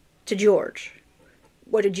to George?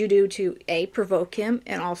 What did you do to, A, provoke him,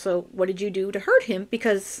 and also what did you do to hurt him?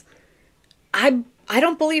 Because I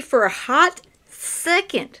don't believe for a hot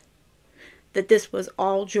second that this was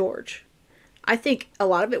all George. I think a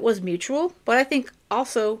lot of it was mutual, but I think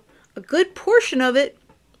also a good portion of it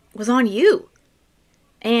was on you.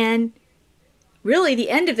 And really the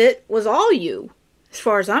end of it was all you, as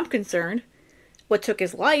far as I'm concerned, what took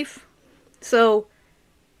his life. So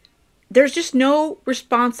there's just no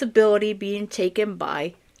responsibility being taken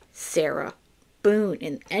by Sarah Boone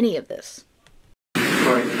in any of this.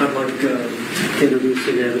 All right, I'd like to introduce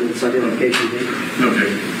the evidence identification.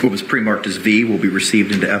 Okay. What was pre-marked as V will be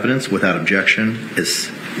received into evidence without objection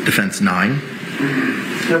as defense 9.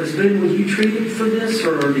 Now, Ms. Boone, were you treated for this,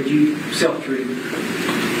 or did you self-treat?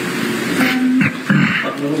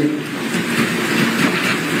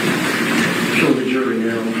 Show the jury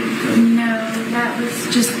now. No, that was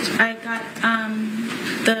just, I got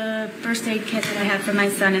the first aid kit that I had for my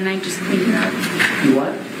son, and I just cleaned it up. You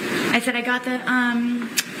what? I said I got the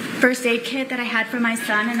first aid kit that I had for my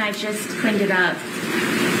son, and I just cleaned it up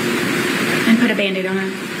and put a Band-Aid on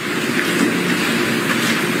it.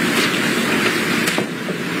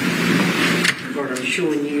 I'm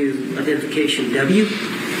showing you identification W.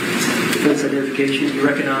 Defense identification. You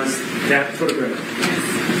recognize that photograph?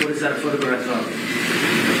 Yes. What is that a photograph of?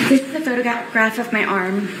 This is a photograph of my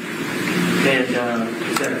arm. And is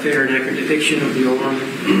that a fair and accurate depiction of the arm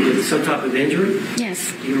with some type of injury?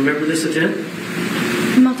 Yes. Do you remember this event?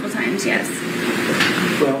 Multiple times, yes.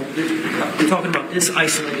 Well, I'm talking about this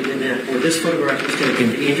isolated event where this photograph was taken,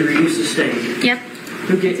 the injury you sustained. Yep.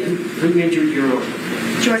 Who injured your arm?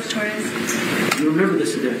 Jorge Torres. Do you remember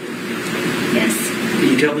this event? Yes. Did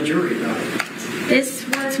you tell the jury about it? This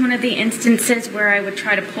was one of the instances where I would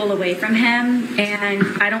try to pull away from him, and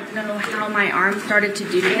I don't know how my arm started to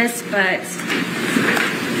do this, but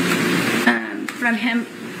from him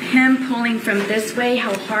pulling from this way,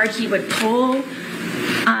 how hard he would pull,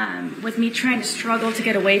 with me trying to struggle to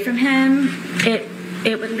get away from him,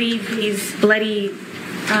 it would leave these bloody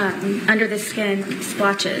under the skin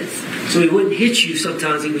splotches. So he wouldn't hit you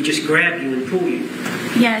sometimes, he would just grab you and pull you.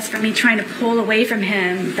 Yes, from me trying to pull away from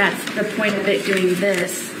him, that's the point of it doing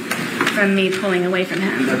this, from me pulling away from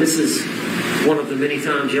him. Now this is one of the many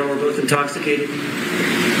times y'all were both intoxicated? I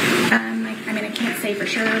mean, I can't say for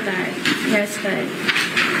sure that, yes, but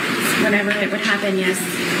whenever it would happen, yes,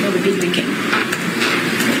 we would be drinking.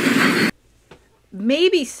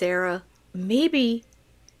 maybe, Sarah, maybe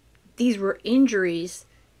these were injuries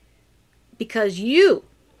because you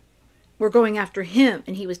were going after him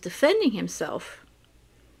and he was defending himself.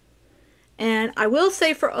 And I will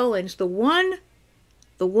say for Owens, the one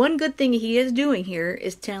good thing he is doing here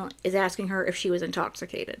is asking her if she was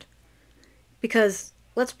intoxicated. Because,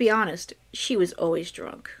 let's be honest, she was always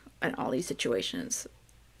drunk in all these situations.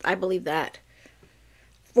 I believe that.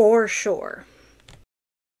 For sure.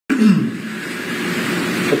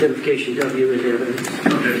 Identification W into evidence.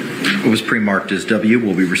 What was pre-marked as W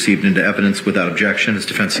will be received into evidence without objection as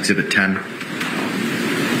Defense Exhibit 10.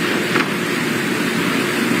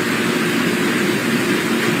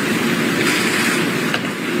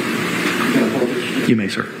 You may,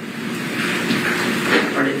 sir.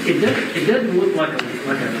 All right, it doesn't look like a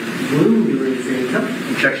wound or anything.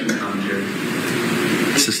 Objection to commentary.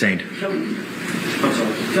 Sustained. Tell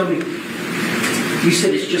me, you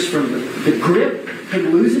said it's just from the grip?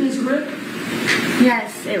 Him losing his grip?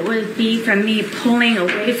 Yes, it would be from me pulling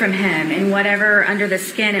away from him, and whatever under the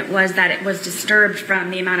skin it was that it was disturbed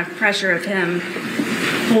from the amount of pressure of him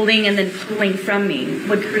holding and then pulling from me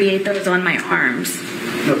would create those on my arms.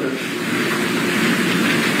 Okay.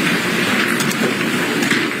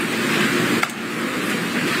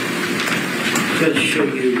 Going to show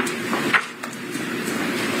you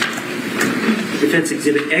Defense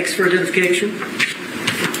Exhibit X for identification.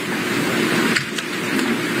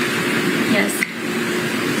 Yes.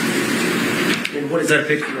 And what is that a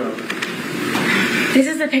picture of? This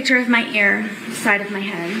is a picture of my ear, side of my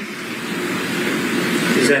head.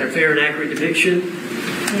 Is that a fair and accurate depiction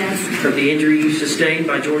Yes. of the injury you sustained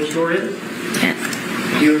by Jorge Torres?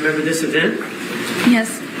 Yes. Do you remember this event?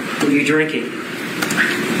 Yes. Were you drinking?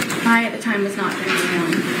 I at the time was not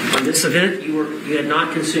drinking. On this event, you had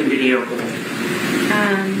not consumed any alcohol.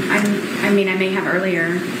 I may have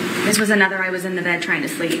earlier. This was another. I was in the bed trying to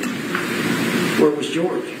sleep. Where was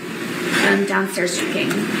George? Downstairs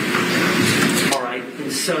drinking. All right,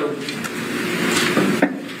 and so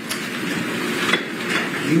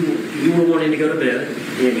you were wanting to go to bed,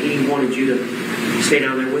 and he wanted you to stay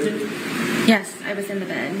down there with him? Yes, I was in the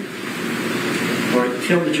bed. All right,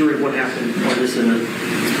 tell the jury what happened on this event.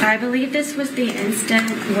 I believe this was the instant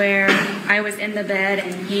where I was in the bed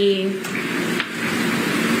and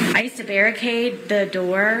I used to barricade the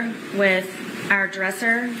door with our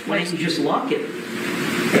dresser. Why didn't you just lock it?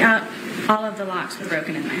 All of the locks were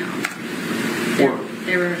broken in my home. Why?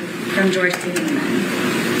 They were from George taking them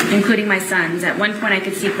in, including my son's. At one point I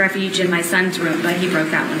could seek refuge in my son's room, but he broke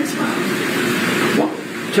that one as well.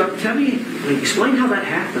 Well, tell me, explain how that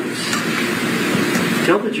happens.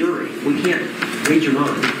 Tell the jury. We can't read your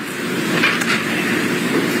mind.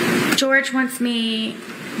 George wants me,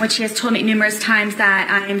 which he has told me numerous times, that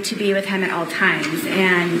I am to be with him at all times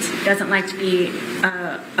and doesn't like to be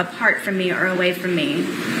apart from me or away from me.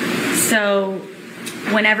 So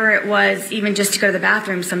whenever it was even just to go to the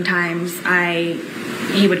bathroom sometimes,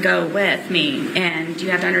 he would go with me. And you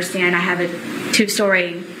have to understand, I have a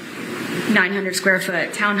 2-story, 900 square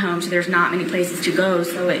foot townhome, so there's not many places to go.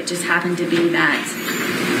 So it just happened to be that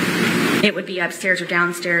it would be upstairs or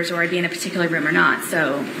downstairs, or I'd be in a particular room or not.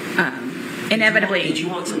 So inevitably. Did you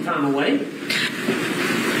want some time away?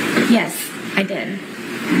 Yes, I did.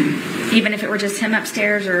 Even if it were just him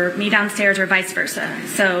upstairs or me downstairs or vice versa.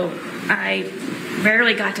 So I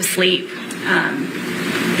rarely got to sleep.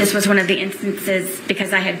 This was one of the instances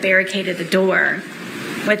because I had barricaded the door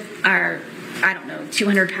with our,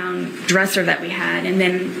 200-pound dresser that we had. And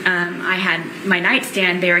then I had my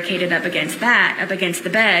nightstand barricaded up against the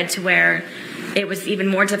bed, to where it was even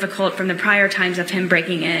more difficult from the prior times of him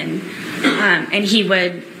breaking in. And he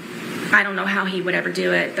would, I don't know how he would ever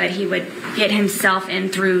do it, but he would get himself in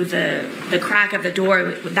through the crack of the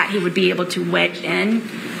door that he would be able to wedge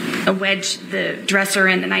the dresser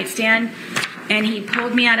in the nightstand. And he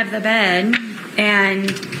pulled me out of the bed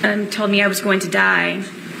and told me I was going to die.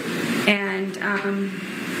 And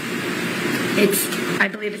I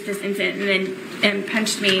believe it's this incident, and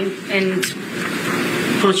punched me and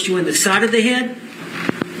Punched you in the side of the head?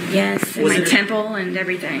 yes, in my temple and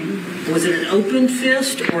everything. Was it an open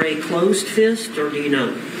fist or a closed fist, or do you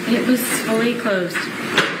know? It was fully closed.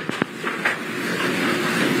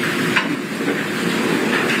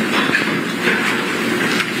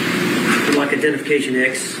 Like identification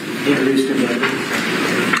X introduced in the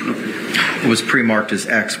evidence. What was pre-marked as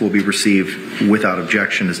X will be received without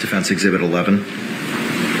objection as Defense Exhibit 11.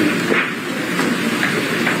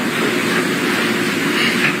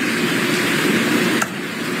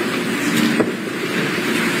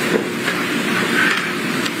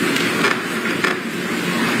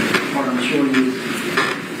 I'm showing you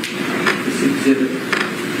this exhibit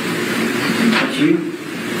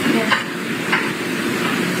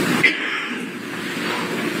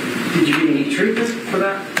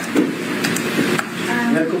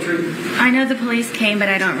medical treatment? I know the police came, but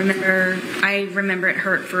I don't remember. I remember it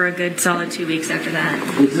hurt for a good solid 2 weeks after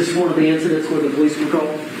that. Was this one of the incidents where the police were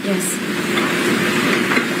called? Yes.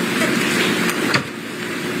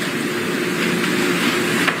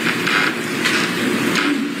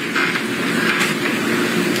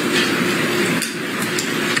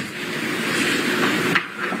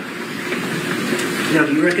 Now,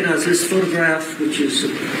 do you recognize this photograph, which is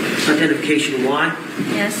identification Y?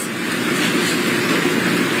 Yes.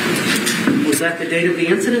 Was that the date of the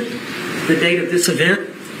incident? The date of this event?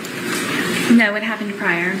 No, it happened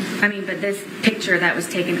prior. I mean, but this picture that was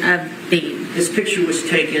taken of the... This picture was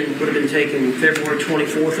taken, would have been taken February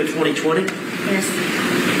 24th of 2020? Yes.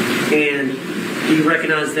 And do you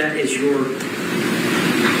recognize that as your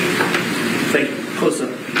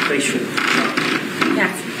close-up facial?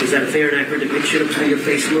 Yes. Is that a fair and accurate depiction of how your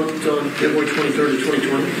face looked on February 23rd of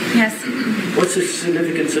 2020? Yes. What's the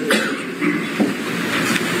significance of this picture?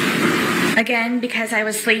 Again, because I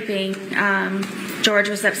was sleeping, George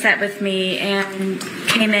was upset with me and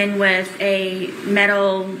came in with a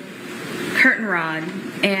metal curtain rod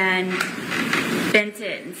and bent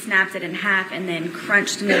it and snapped it in half and then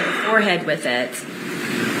crunched me in the forehead with it.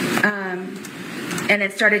 And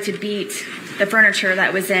it started to beat the furniture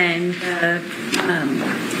that was in the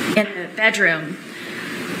bedroom.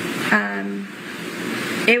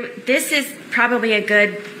 This is probably a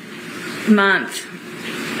good month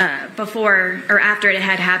before or after it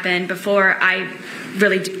had happened, before I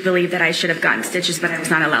really do believe that I should have gotten stitches, but I was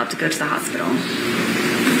not allowed to go to the hospital.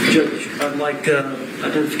 Judge, I'd like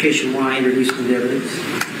identification Y introduced into evidence.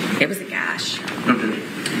 It was a gash. Okay.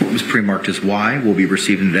 What was pre-marked as Y will be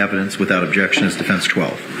received into evidence without objection as defense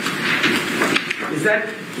 12. Is that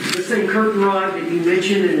the same curtain rod that you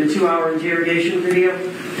mentioned in the 2-hour interrogation video?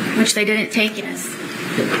 Which they didn't take, yes.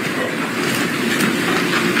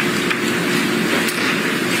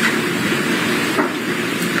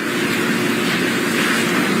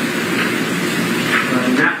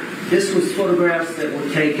 This was photographs that were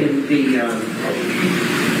taken, I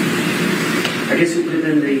guess it would have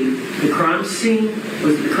been the crime scene?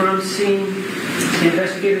 Was it the crime scene? The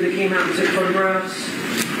investigator that came out and took photographs?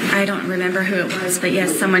 I don't remember who it was, but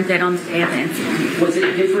yes, someone did on the day of the incident. Was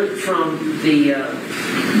it different from the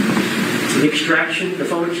extraction, the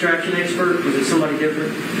phone extraction expert? Was it somebody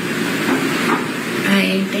different?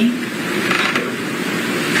 I think.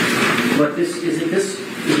 But is it this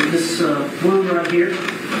Boone right here?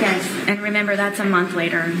 Yes, and remember, that's a month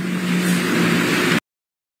later.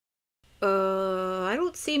 I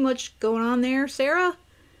don't see much going on there, Sarah.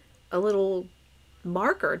 A little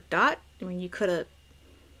mark or dot. I mean, you could have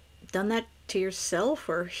done that to yourself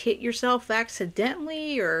or hit yourself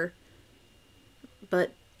accidentally, but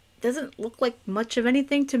it doesn't look like much of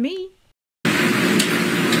anything to me.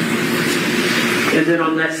 And then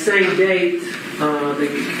on that same date,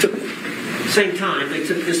 same time, they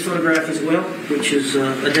took this photograph as well, which is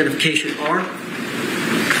identification R.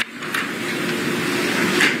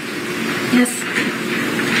 Yes.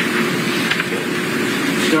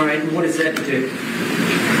 All right, and what does that do?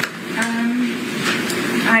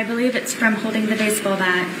 I believe it's from holding the baseball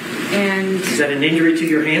bat, and Is that an injury to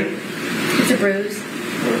your hand? it's a bruise.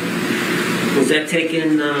 Was that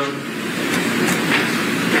taken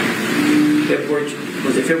February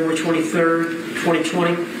 23rd,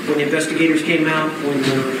 2020, when the investigators came out?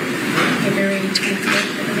 February 24th,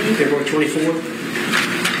 I believe. February 24th?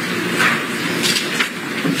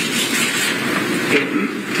 Okay.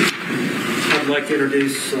 I'd like to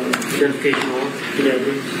introduce identification on today.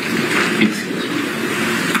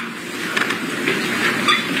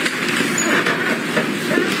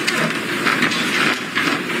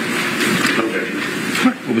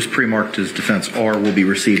 What was pre-marked as defense R will be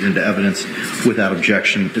received into evidence without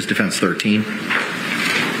objection as defense 13.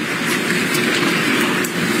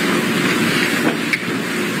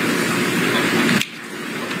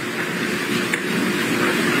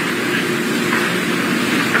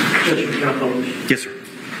 Yes, sir.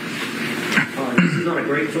 This is not a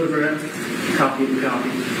great photograph, copy of the copy.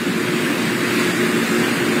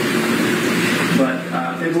 But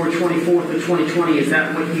February 24th of 2020, is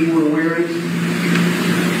that what you were wearing?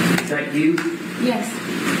 Is that you? Yes.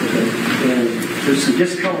 And there's some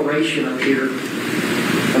discoloration up here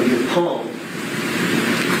of your palm.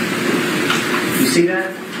 You see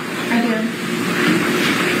that? I do.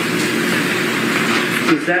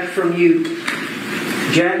 Is that from you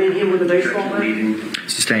jabbing him with a baseball bat?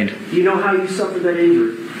 Sustained. Do you know how you suffered that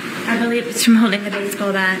injury? I believe it's from holding the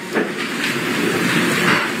baseball bat.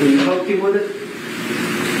 When you poked him with it?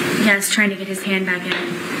 Yes, trying to get his hand back in.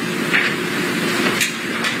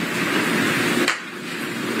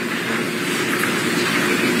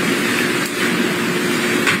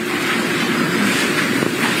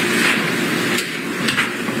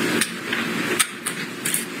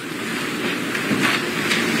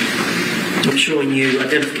 showing you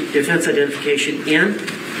defense identification N.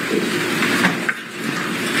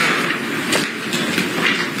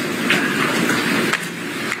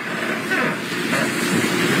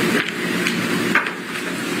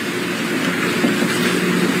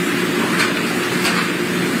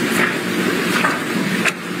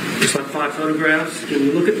 Just like 5 photographs. Can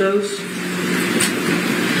you look at those?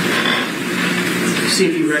 See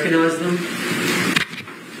if you recognize them.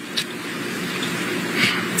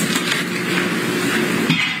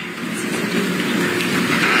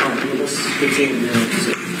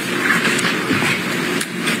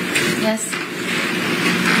 Yes.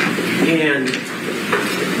 And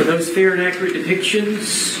are those fair and accurate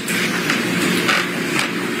depictions?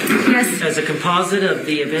 Yes. As a composite of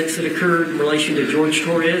the events that occurred in relation to Jorge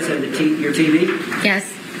Torres and your TV? Yes.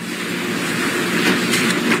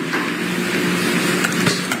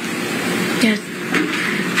 Yes.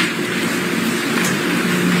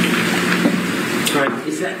 All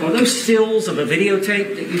right. Are those stills of a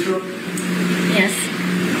videotape that you took? Yes.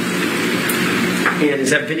 And is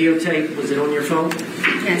that videotape, was it on your phone?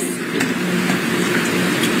 Yes.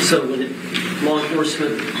 So when law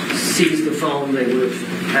enforcement seized the phone, they would have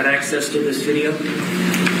had access to this video?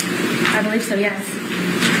 I believe so, yes.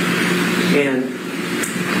 And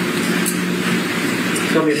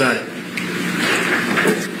tell me about it.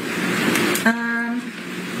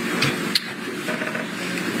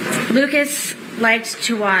 Lucas liked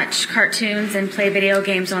to watch cartoons and play video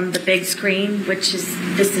games on the big screen, this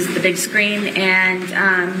is the big screen, and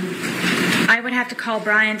I would have to call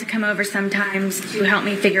Brian to come over sometimes to help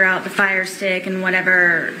me figure out the Fire Stick and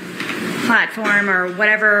whatever platform or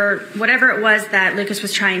whatever it was that Lucas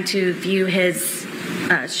was trying to view his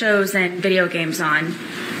shows and video games on.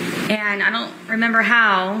 And I don't remember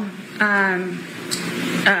how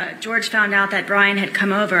George found out that Brian had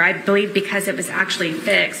come over. I believe because it was actually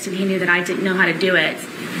fixed and he knew that I didn't know how to do it.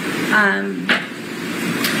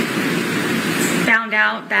 Found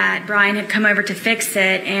out that Brian had come over to fix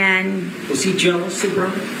it, and... Was he jealous of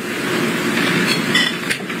Brian?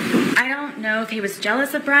 I don't know if he was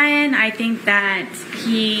jealous of Brian. I think that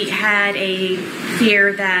he had a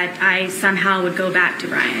fear that I somehow would go back to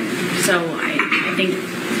Brian. So I think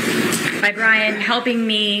by Brian helping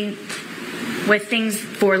me with things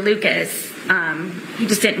for Lucas, he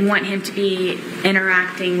just didn't want him to be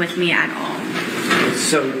interacting with me at all.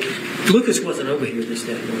 So Lucas wasn't over here this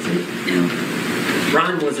day, was he? No.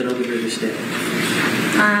 Brian wasn't over here this day.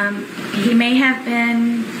 He may have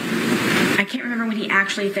been. I can't remember when he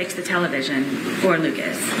actually fixed the television for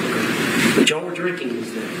Lucas. But y'all were drinking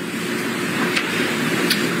this day.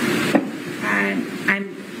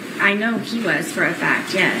 I know he was for a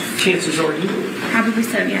fact, yes. Chances are you were. Probably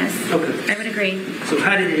so, yes. Okay. I would agree. So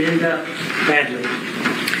how did it end up badly?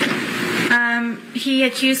 He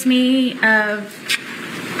accused me of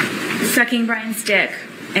sucking Brian's dick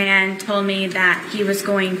and told me that he was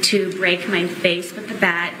going to break my face with the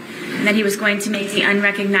bat and that he was going to make me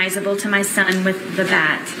unrecognizable to my son with the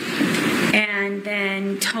bat. And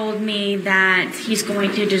then told me that he's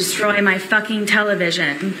going to destroy my fucking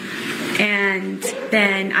television. And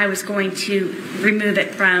then I was going to remove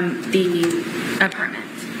it from the apartment.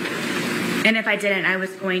 And if I didn't, I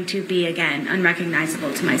was going to be, again,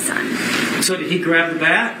 unrecognizable to my son. So did he grab the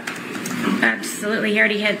bat? Absolutely. He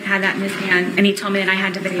already had that in his hand, and he told me that I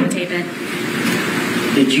had to videotape it.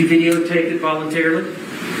 Did you videotape it voluntarily?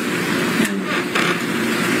 No.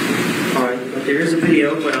 All right, but there is a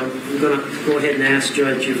video, but I'm going to go ahead and ask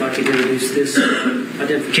Judge if I could introduce this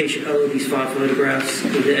identification O, these 5 photographs,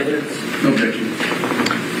 into evidence. Objection.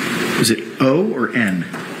 Is it O or N?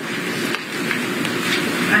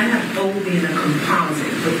 I have O being a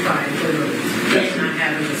composite for 5 photos, and not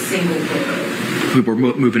having a single photo. We're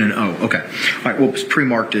moving in O. Okay. All right. Well, it's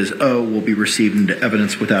pre-marked as O will be received into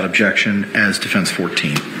evidence without objection as defense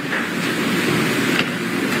 14.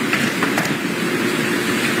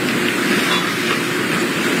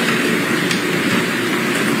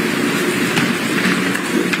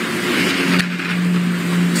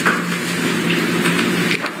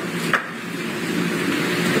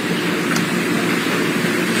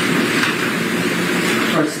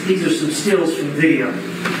 These are some stills from the video.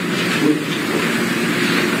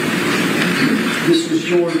 This was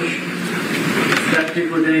George that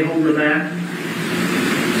particular day holding the bat.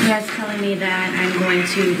 He was telling me that I'm going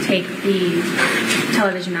to take the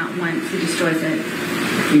television out once he destroys it.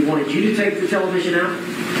 He wanted you to take the television out?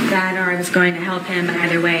 That or I was going to help him, but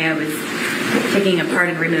either way I was taking it apart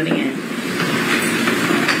and removing it.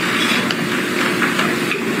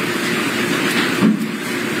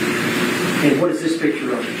 And what is this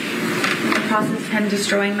picture of? The process of him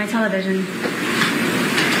destroying my television.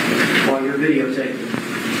 while you're videotaping.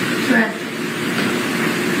 Correct.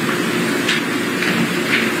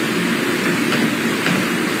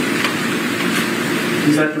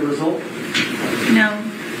 Is that the result? No.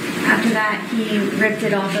 After that, he ripped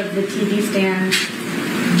it off of the TV stand.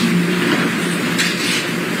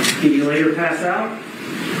 Did you later pass out?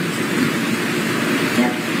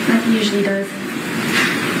 Yep, like he usually does.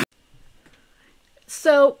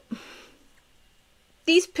 So,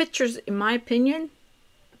 these pictures, in my opinion,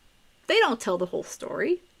 they don't tell the whole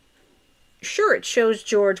story. Sure, it shows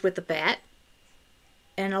George with the bat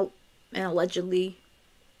and allegedly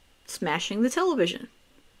smashing the television.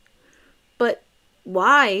 But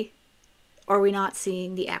why are we not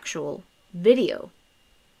seeing the actual video?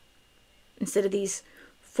 Instead of these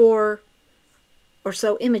 4 or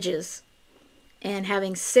so images and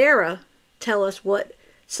having Sarah tell us what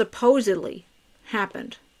supposedly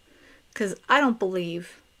happened. Because I don't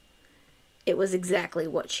believe it was exactly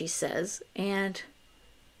what she says. And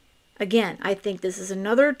again, I think this is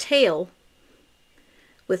another tale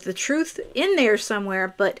with the truth in there somewhere,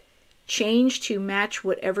 but changed to match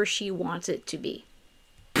whatever she wants it to be.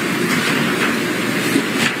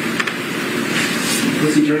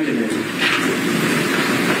 What's he drinking then?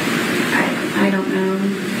 I don't know.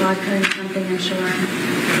 Vodka or something, I'm sure.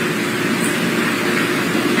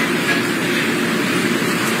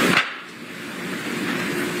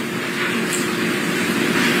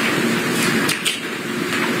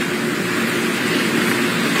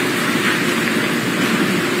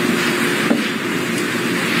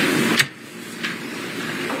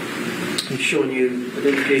 I'm showing you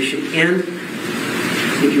identification N.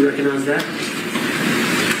 Did you recognize that?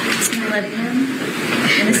 It's my living room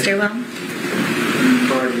in the stairwell.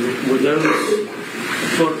 Were those,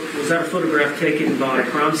 was that a photograph taken by a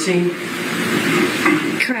crime scene?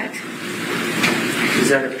 Correct. Is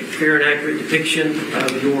that a fair and accurate depiction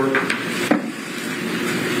of your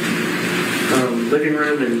living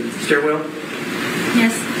room and stairwell?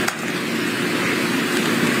 Yes.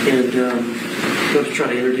 And I'm going to try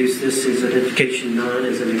to introduce this as identification 9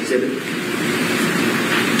 as an exhibit.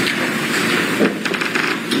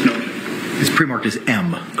 No, it's pre-marked as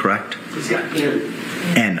M, correct? It's got N.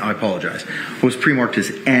 N, I apologize. What was pre-marked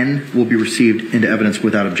as N will be received into evidence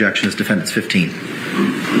without objection as defendant's 15.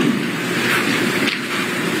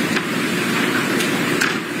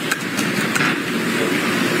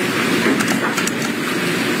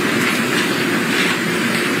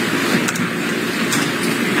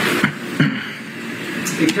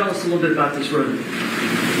 Can you tell us a little bit about this room?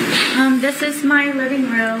 This is my living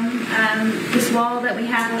room. This wall that we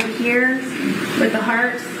have over here with the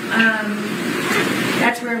hearts,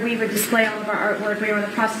 that's where we would display all of our artwork. We were in the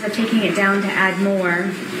process of taking it down to add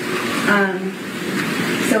more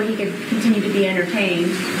so he could continue to be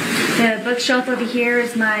entertained. The bookshelf over here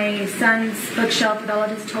is my son's bookshelf with all of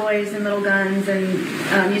his toys and little guns and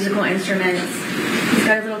musical instruments. He's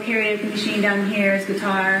got his little karaoke machine down here, his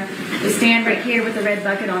guitar. The stand right here with the red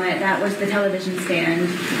bucket on it, that was the television stand.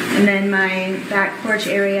 And then my back porch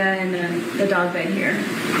area and the dog bed here.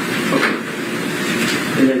 Okay.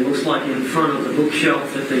 And it looks like in front of the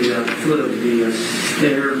bookshelf at the foot of the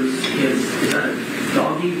stairs is that a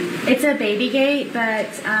doggy? It's a baby gate, but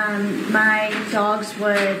my dogs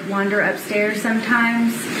would wander upstairs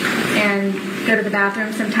sometimes and go to the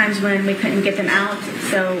bathroom sometimes when we couldn't get them out.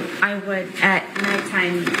 So I would, at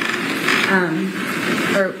nighttime,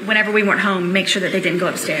 or whenever we weren't home, make sure that they didn't go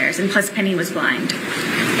upstairs. And plus, Penny was blind.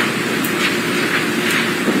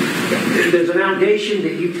 There's an allegation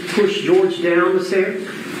that you pushed George down the stairs?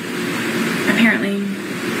 Apparently.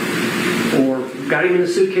 Or got him in a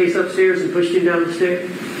suitcase upstairs and pushed him down the stairs?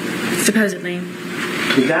 Supposedly.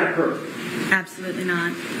 Did that occur? Absolutely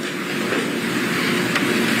not.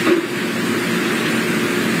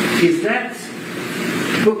 Is that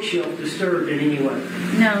bookshelf disturbed in any way?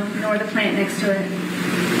 No, nor the plant next to it.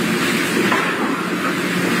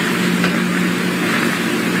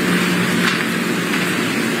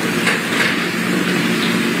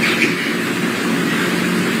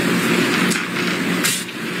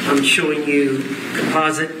 I'm showing you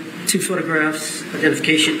composite, 2 photographs,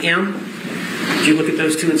 identification M. Did you look at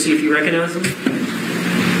those 2 and see if you recognize them?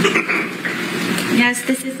 Yes,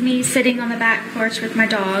 this is me sitting on the back porch with my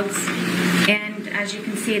dogs. And as you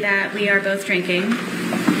can see that we are both drinking.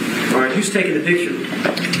 All right, who's taking the picture?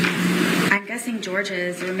 I'm guessing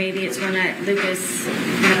George's, or maybe it's one that Lucas,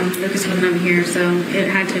 no, Lucas wasn't over here, so it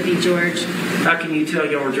had to be George. How can you tell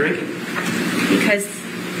y'all were drinking? Because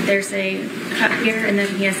there's a cup here and then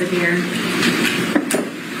he has a beer.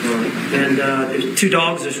 And there's 2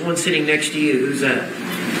 dogs. There's one sitting next to you. Who's that?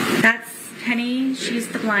 That's Penny. She's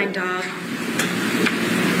the blind dog.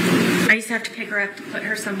 I used to have to pick her up to put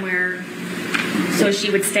her somewhere so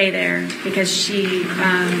she would stay there because she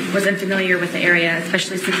was unfamiliar with the area,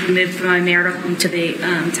 especially since we moved from my marital home to the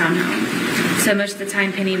townhome. So most of the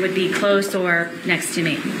time Penny would be close or next to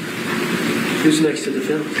me. Who's next to the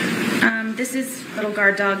fence? This is little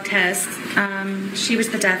guard dog Tess. She was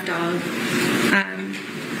the deaf dog.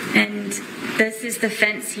 And this is the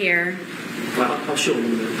fence here. Well, I'll show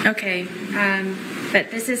you that. Okay.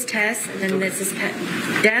 But this is Tess, and then this is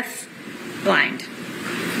deaf, blind.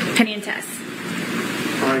 Penny and Tess.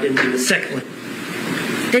 All right, and then the second one.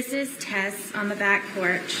 This is Tess on the back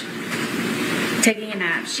porch, taking a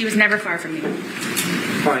nap. She was never far from me.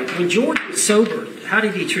 All right, when George was sober, how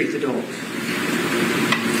did he treat the dogs?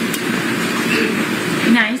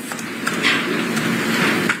 Nice.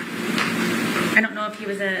 I don't know if he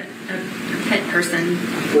was a pet person,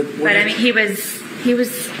 but I mean he was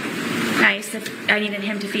nice. If I needed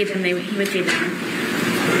him to feed them, he would feed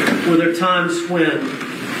them. Were there times when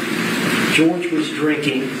George was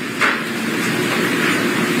drinking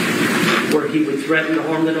where he would threaten to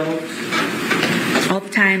harm the dogs? All the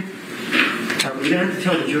time. You don't have to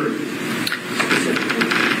tell the jury.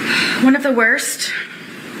 One of the worst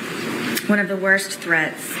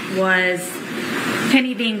threats was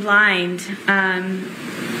Penny being blind.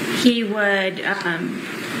 He would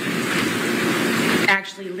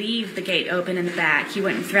actually leave the gate open in the back. He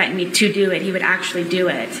wouldn't threaten me to do it. He would actually do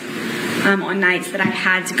it on nights that I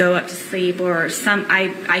had to go up to sleep or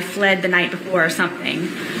I fled the night before or something.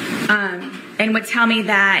 And would tell me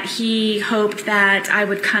that he hoped that I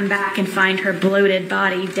would come back and find her bloated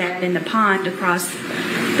body dead in the pond across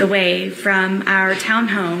the way from our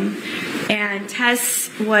townhome. And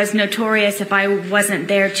Tess was notorious if I wasn't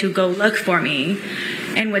there to go look for me,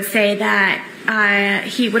 and would say that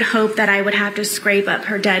he would hope that I would have to scrape up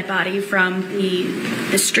her dead body from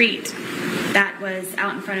the street that was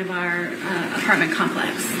out in front of our apartment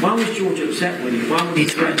complex. Why was George upset with you? Why would he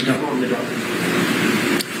threaten to harm the dog?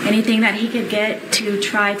 Anything that he could get to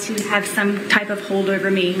try to have some type of hold over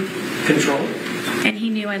me. Control? And he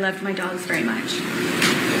knew I loved my dogs very much,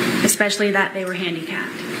 especially that they were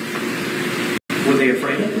handicapped. Were they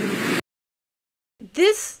afraid of him?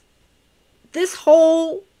 This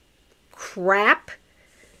whole crap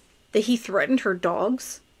that he threatened her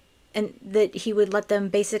dogs and that he would let them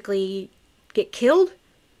basically get killed,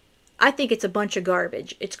 I think it's a bunch of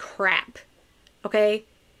garbage. It's crap. Okay?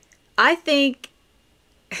 I think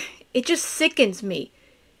it just sickens me.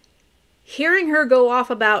 Hearing her go off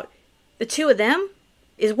about the two of them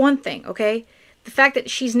is one thing, okay? The fact that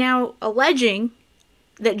she's now alleging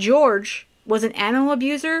that George was an animal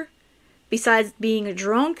abuser, besides being a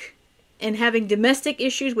drunk and having domestic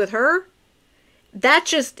issues with her, that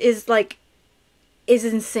just is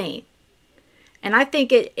insane. And I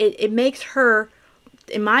think it makes her,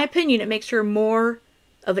 in my opinion, it makes her more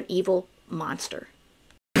of an evil monster.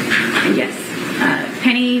 Yes.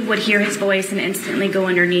 Penny would hear his voice and instantly go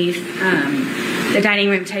underneath the dining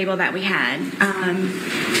room table that we had.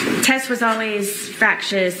 Tess was always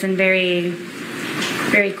fractious and very,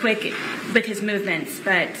 very quick with his movements,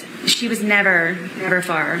 but she was never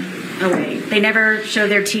far away. They never showed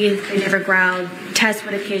their teeth. They never growled. Tess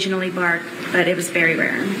would occasionally bark, but it was very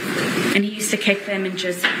rare. And he used to kick them and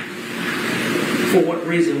just... For what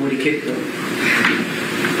reason would he kick them?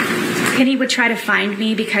 Penny would try to find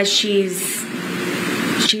me because she's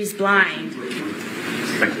blind.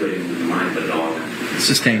 Speculating in the mind of the dog.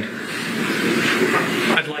 Sustained.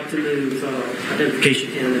 I'd like to move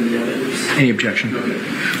identification and evidence. Any objection?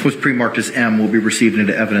 Was pre-marked as M will be received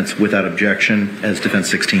into evidence without objection as defense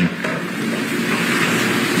 16.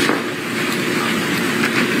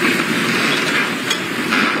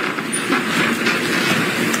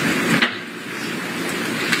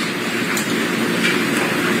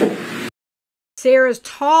 Sarah's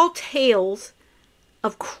tall tales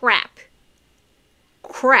of crap.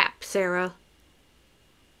 Crap, Sarah.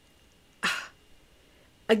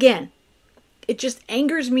 Again, it just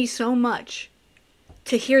angers me so much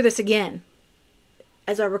to hear this again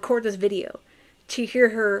as I record this video. To hear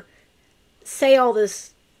her say all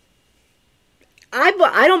this. I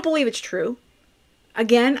don't believe it's true.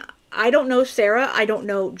 Again, I don't know Sarah. I don't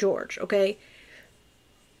know George, okay?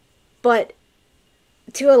 But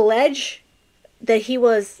to allege that he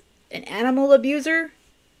was an animal abuser,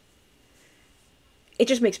 it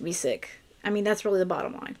just makes me sick. I mean, that's really the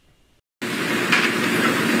bottom line.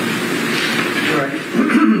 All right.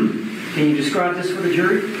 Can you describe this for the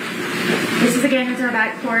jury? This is again is our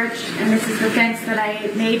back porch, and this is the fence that I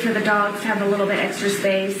made for the dogs to have a little bit extra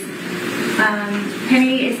space.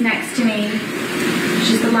 Penny is next to me.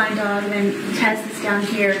 She's the line dog, and then Tess is down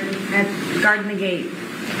here guarding the gate.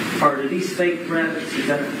 Are these fake rabbits? Is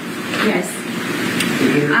that Yes.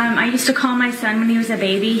 in here? I used to call my son when he was a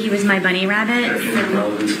baby. He was my bunny rabbit. Actually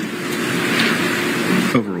relevant.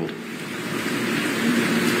 Overruled.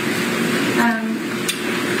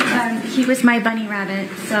 He was my bunny rabbit,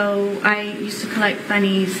 so I used to collect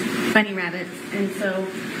bunny rabbits, and so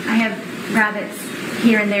I have rabbits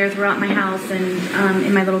here and there throughout my house and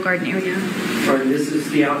in my little garden area. Or this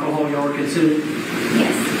is the alcohol y'all are consuming?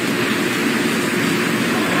 Yes.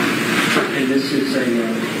 And this is a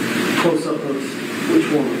close-up of which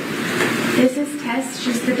one? This is Tess.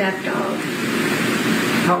 She's the deaf dog.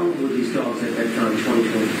 How old were these dogs at that time,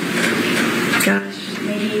 2020? Gosh,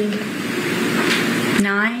 maybe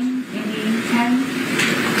 9, maybe 10.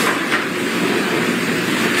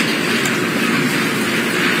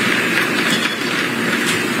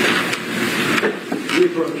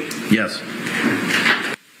 Reapproach. Yes.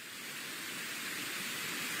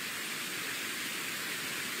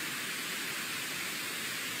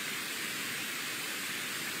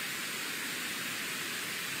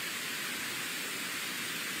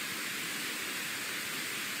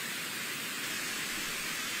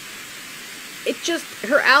 It just,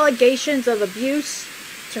 her allegations of abuse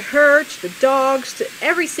to her, to the dogs, to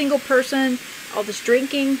every single person, all this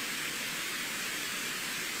drinking.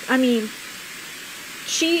 I mean,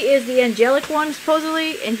 she is the angelic one,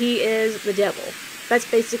 supposedly, and he is the devil. That's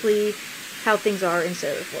basically how things are in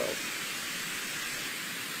Sarah's world.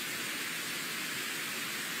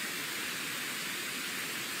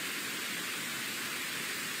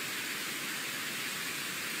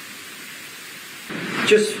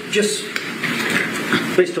 Just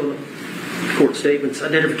based on the court statements,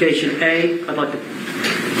 identification A, I'd like to,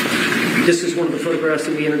 this is one of the photographs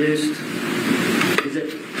that we introduced. Is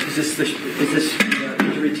this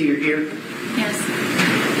injury to your ear? Yes.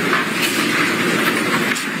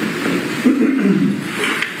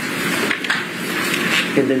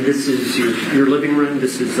 And then this is your living room.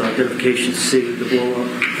 This is identification C, the blow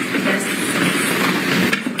up. Yes.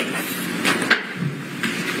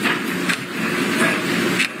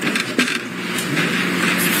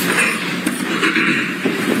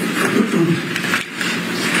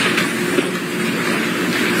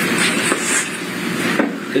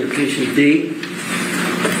 Identification D.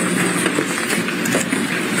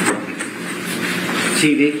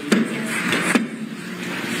 TV.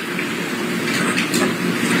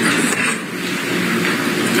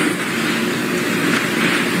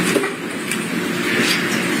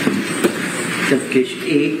 Identification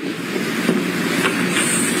E.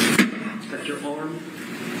 Is that your arm?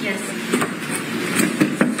 Yes.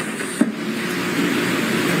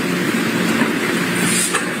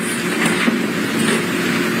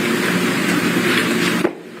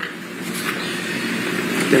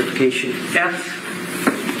 Identification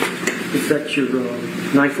F. Is that your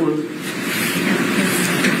knife wound?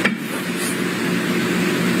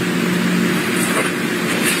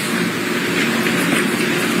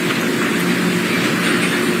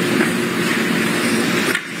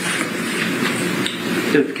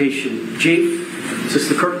 Identification G. Is this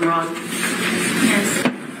the curtain rod? Yes.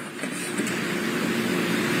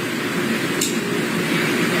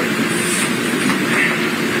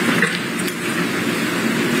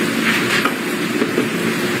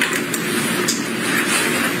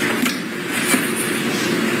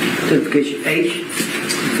 Identification H.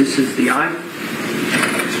 This is the eye.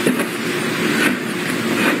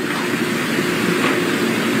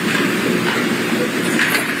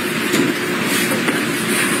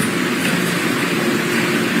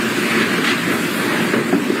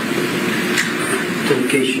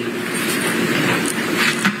 Identification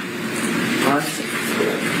I.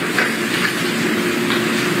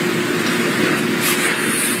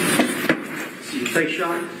 See your face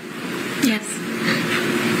shot Yes.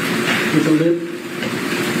 with the lip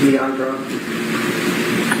and the eyebrow.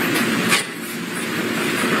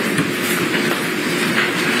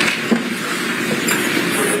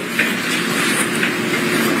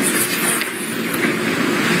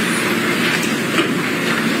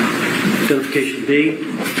 Identification B.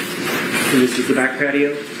 And this is the back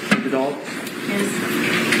patio of the dog. Yes.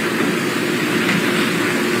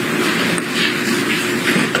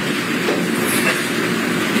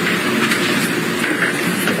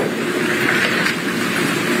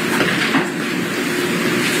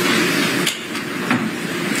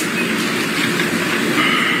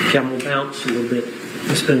 Camera will bounce a little bit.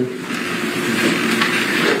 Miss Boone.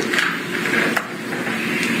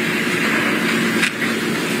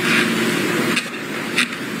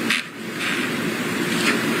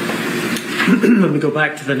 Let me go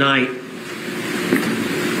back to the night.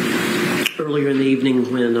 Early earlier in the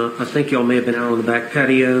evening when I think y'all may have been out on the back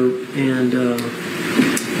patio, and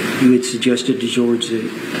you had suggested to George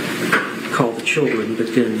to call the children,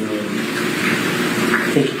 but then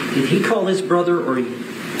I think, did he call his brother, or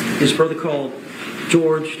his brother called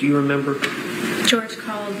George? Do you remember? George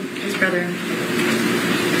called his brother.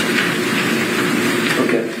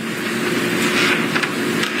 Okay.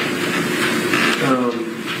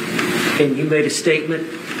 And you made a statement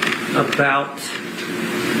about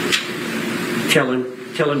tell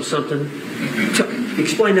him something.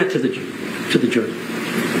 Explain that to the jury.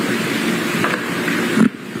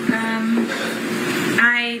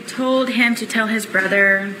 I told him to tell his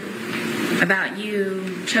brother about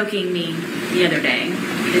you choking me the other day.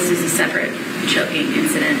 This is a separate choking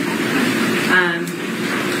incident.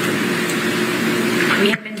 We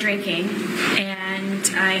had been drinking, and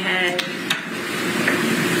I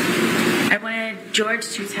wanted George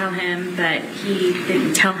to tell him, but he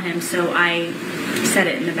didn't tell him, so I said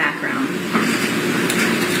it in the background,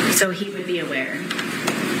 so he would be aware.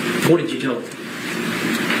 What did you tell him?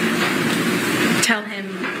 Tell him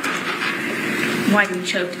why you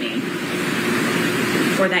choked me,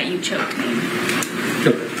 or that you choked me.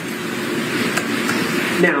 Okay.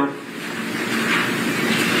 Now,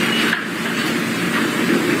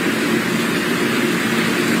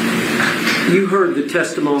 you heard the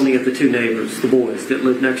testimony of the two neighbors, the boys that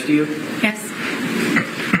lived next to you, Yes.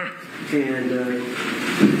 and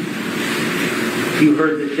you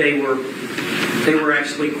heard that they were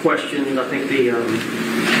actually questioned. I think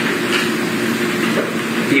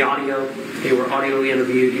the audio, they were audio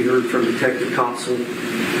interviewed. You heard from Detective Copsel.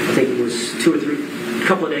 I think it was a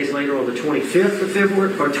couple of days later on the 25th of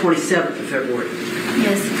February or 27th of February.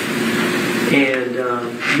 Yes. And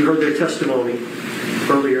you heard their testimony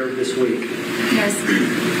earlier this week. Yes.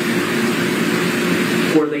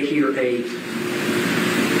 Where they hear a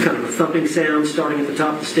kind of a thumping sound starting at the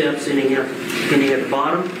top of the steps, ending at the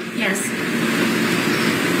bottom. Yes.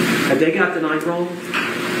 Have they got the night wrong?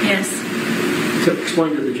 Yes. So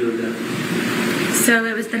explain to the jury that. So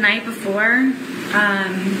it was the night before.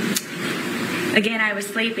 Again, I was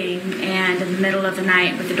sleeping, and in the middle of the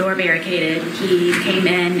night with the door barricaded, he came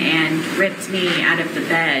in and ripped me out of the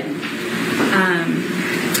bed.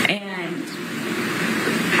 And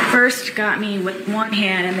first got me with one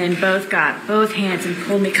hand, and then got both hands and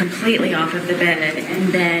pulled me completely off of the bed.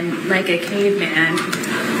 And then, like a caveman,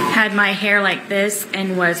 had my hair like this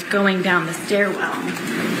and was going down the stairwell,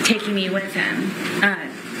 taking me with him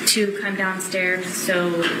to come downstairs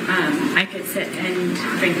so I could sit and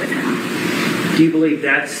drink with him. Do you believe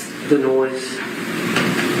that's the noise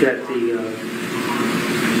that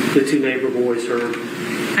the two neighbor boys heard?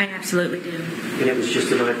 I absolutely do. And it was just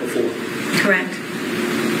the night before? Correct.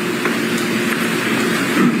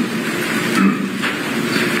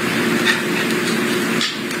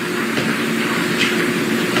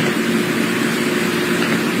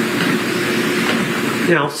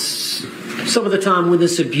 Now, some of the time when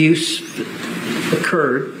this abuse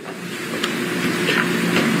occurred,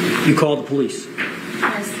 you called the police.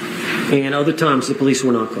 Yes. And other times the police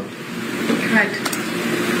were not called. Correct.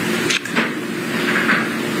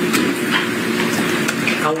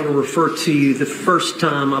 I want to refer to you the first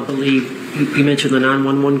time, I believe, you mentioned the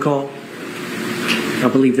 911 call. I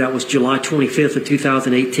believe that was July 25th of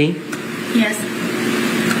 2018. Yes.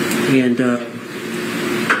 And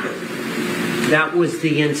that was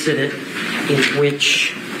the incident in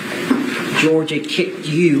which Georgia kicked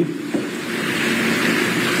you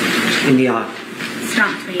in the eye.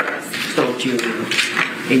 Stomped me, yes. Stomped you in the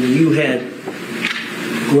eye. And you had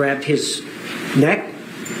grabbed his neck?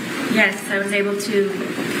 Yes, I was able to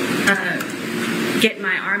get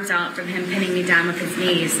my arms out from him pinning me down with his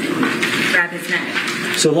knees and grab his neck.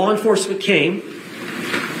 So law enforcement came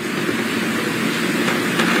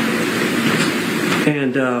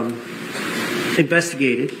and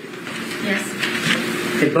investigated. Yes.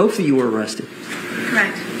 And both of you were arrested.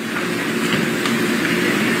 Correct.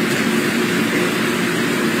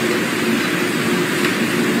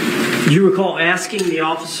 Do you recall asking the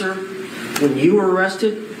officer when you were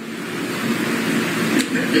arrested,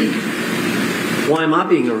 why am I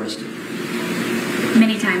being arrested?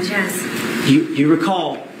 Many times, yes. Do you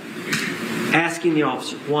recall asking the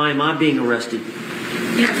officer, why am I being arrested?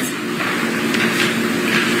 Yes.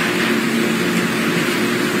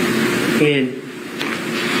 And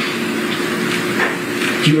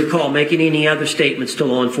do you recall making any other statements to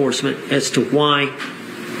law enforcement as to why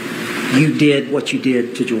you did what you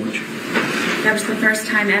did to George? That was the first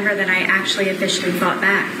time ever that I actually officially fought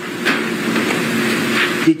back.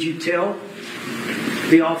 Did you tell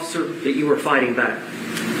the officer that you were fighting back?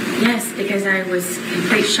 Yes, because I was in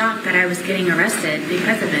complete shock that I was getting arrested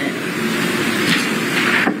because of it.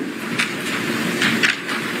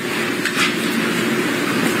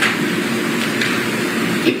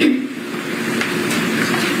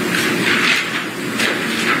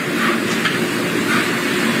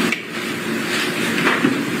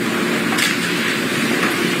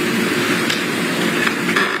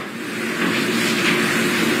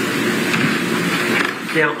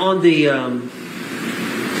 Now, on the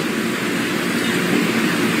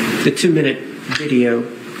 2-minute video,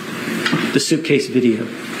 the suitcase video,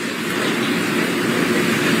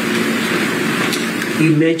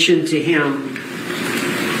 you mentioned to him,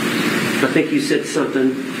 I think you said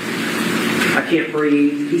something, I can't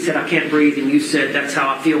breathe. He said, I can't breathe, and you said, that's how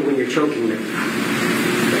I feel when you're choking me.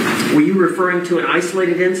 Were you referring to an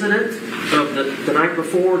isolated incident of the night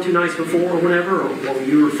before, 2 nights before, or whatever, or were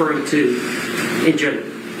you referring to in general?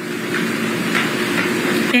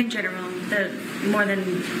 In general, the more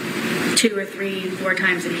than 2 or 3, 4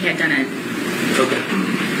 times that he had done it. Okay.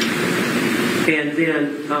 And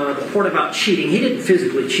then the part about cheating, he didn't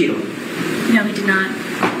physically cheat on you. No, he did not.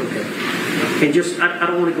 Okay. And just, I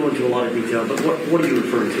don't want to go into a lot of detail, but what are you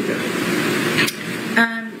referring to there?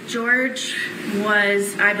 George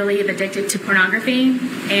was, I believe, addicted to pornography,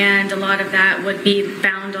 and a lot of that would be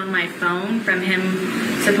found on my phone from him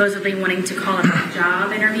supposedly wanting to call up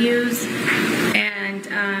job interviews. And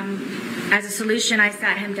as a solution, I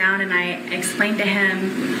sat him down and I explained to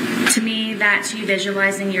him, to me, that's you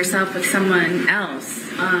visualizing yourself with someone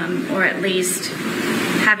else, or at least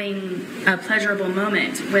having a pleasurable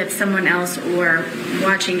moment with someone else or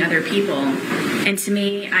watching other people. And to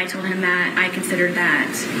me, I told him that I considered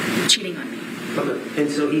that cheating on me. Okay.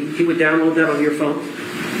 And so he would download that on your phone?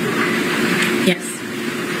 Yes.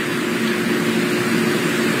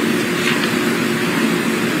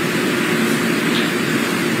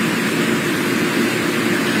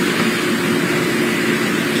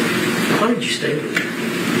 Why did you stay with him?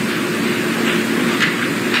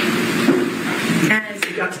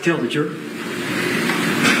 You got to tell the jury.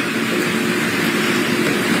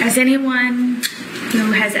 As anyone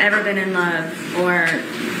who has ever been in love, or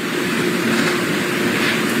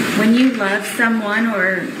when you love someone,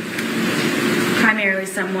 or primarily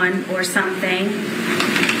someone or something,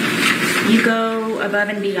 you go above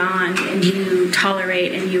and beyond, and you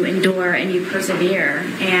tolerate and you endure and you persevere,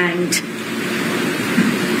 and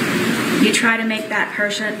you try to make that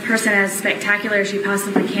person as spectacular as you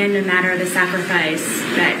possibly can, no matter the sacrifice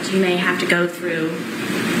that you may have to go through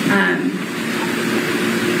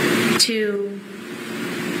to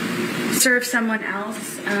serve someone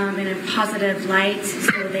else in a positive light,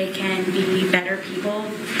 so they can be better people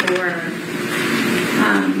for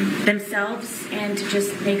themselves, and to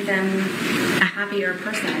just make them a happier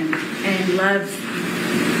person. And love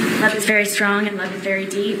is very strong, and love is very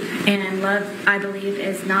deep, and love, I believe,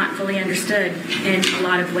 is not fully understood in a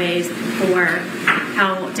lot of ways for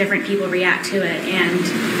how different people react to it. And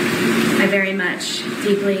I very much,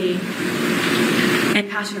 deeply, and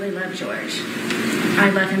passionately love George.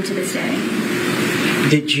 I love him to this day.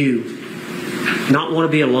 Did you not want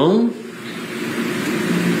to be alone?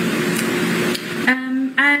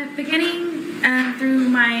 Beginning through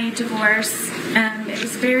my divorce, it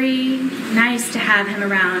was very nice to have him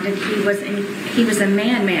around, and he was a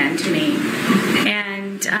man to me,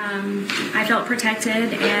 and I felt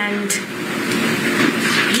protected, and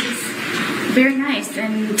he's very nice,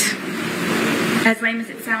 and as lame as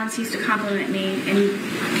it sounds, he used to compliment me, and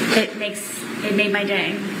it made my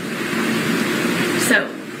day. So,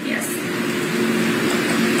 yes.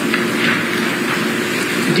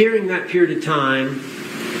 During that period of time,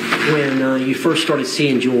 when you first started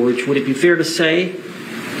seeing George, would it be fair to say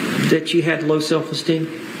that you had low self-esteem?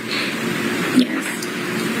 Yes.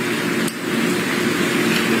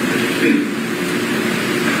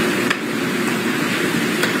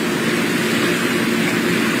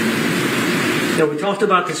 Now, we talked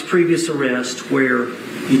about this previous arrest where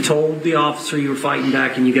you told the officer you were fighting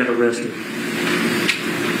back and you got arrested.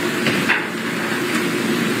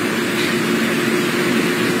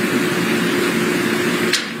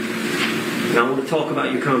 Now, I want to talk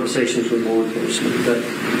about your conversations with law enforcement, but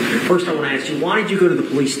first I want to ask you, why did you go to the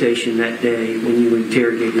police station that day when you were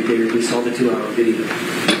interrogated there? We saw the 2-hour video.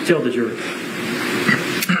 Tell the jury.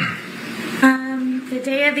 The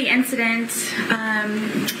day of the incident,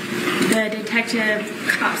 the detective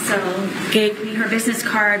Copsell gave me her business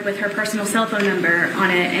card with her personal cell phone number on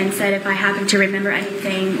it, and said if I happened to remember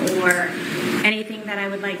anything or anything that I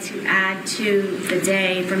would like to add to the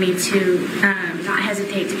day, for me to not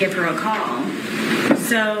hesitate to give her a call.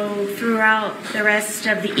 So throughout the rest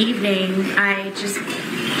of the evening, I just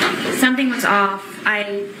something was off.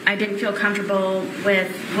 I didn't feel comfortable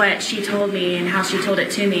with what she told me and how she told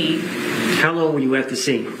it to me. How long were you at the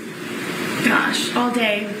scene? Gosh, all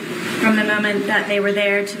day, from the moment that they were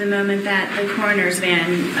there to the moment that the coroner's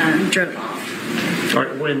van drove off. All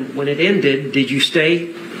right, when it ended, did you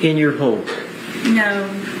stay in your home? No,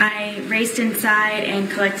 I raced inside and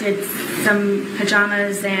collected some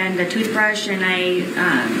pajamas and a toothbrush, and I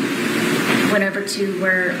went over to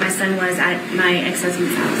where my son was at my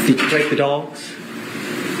ex-husband's house. Did you take the dogs?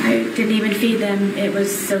 I didn't even feed them. It was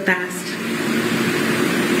so fast.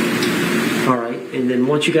 All right, and then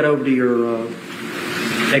once you got over to your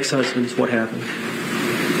ex-husband's, what happened?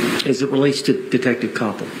 As it relates to Detective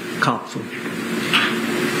Coppel.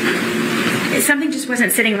 Something just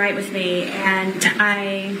wasn't sitting right with me, and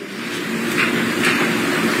I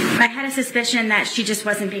had a suspicion that she just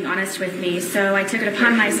wasn't being honest with me, so I took it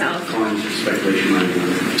upon myself.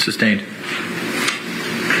 Sustained.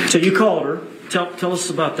 So you called her. Tell us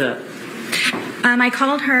about that. I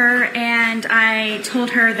called her and I told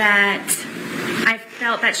her that I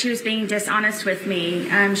felt that she was being dishonest with me.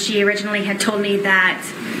 She originally had told me that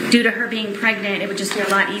due to her being pregnant, it would just be a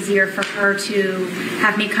lot easier for her to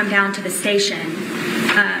have me come down to the station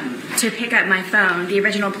to pick up my phone. The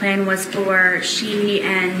original plan was for she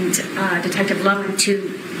and Detective Lowen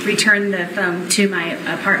to return the phone to my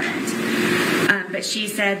apartment. But she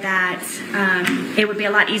said that it would be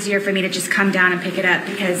a lot easier for me to just come down and pick it up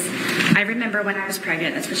because I remember when I was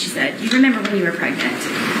pregnant. That's what she said. You remember when you were pregnant.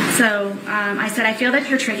 So I said, I feel that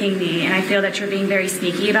you're tricking me, and I feel that you're being very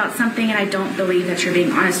sneaky about something, and I don't believe that you're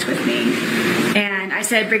being honest with me. And I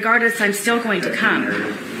said, regardless, I'm still going to come.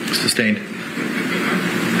 Sustained.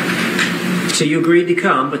 So you agreed to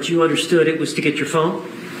come, but you understood it was to get your phone?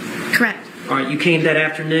 Correct. All right, you came that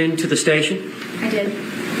afternoon to the station? I did.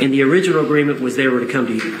 And the original agreement was they were to come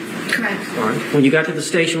to you? Correct. All right. When you got to the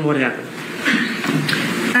station, what happened?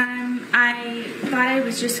 I thought I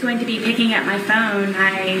was just going to be picking up my phone.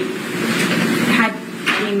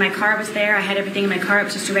 My car was there. I had everything in my car. It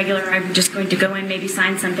was just a regular, I'm just going to go in, maybe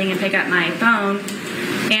sign something and pick up my phone.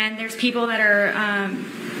 And there's people that are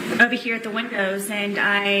over here at the windows, and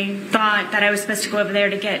I thought that I was supposed to go over there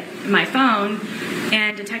to get my phone.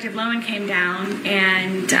 And Detective Lowen came down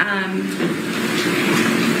and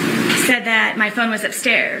said that my phone was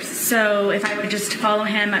upstairs. So if I would just follow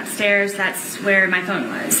him upstairs, that's where my phone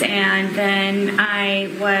was. And then I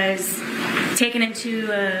was taken into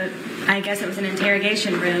I guess it was an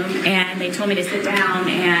interrogation room, and they told me to sit down,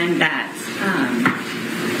 and that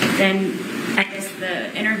then I guess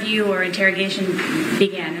the interview or interrogation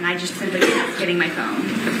began, and I just simply kept getting my phone.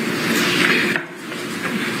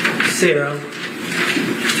 Sarah,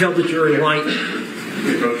 tell the jury why.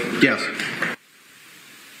 Yes.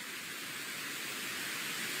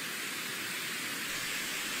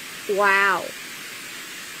 Wow.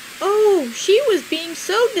 Oh, she was being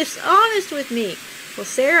so dishonest with me. Well,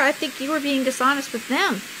 Sarah, I think you were being dishonest with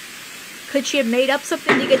them. Could she have made up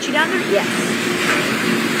something to get you down there? Yes.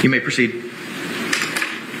 You may proceed.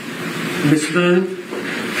 Miss Boone?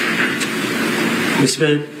 Miss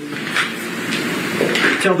Boone?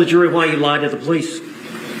 Tell the jury why you lied to the police.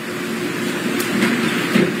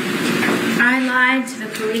 I lied to the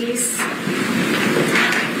police.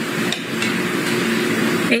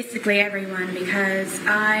 Basically everyone, because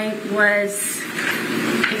I was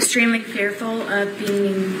extremely fearful of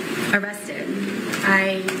being arrested.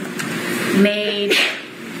 I made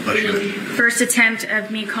the first attempt of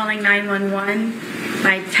me calling 911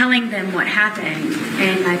 by telling them what happened,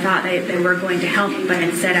 and I thought they were going to help me, but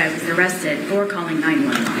instead I was arrested for calling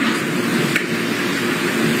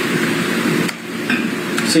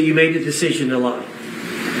 911. So you made the decision to lie.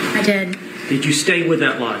 I did. Did you stay with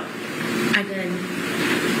that lie? I did.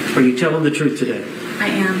 Are you telling the truth today? I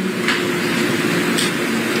am.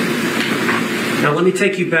 Now let me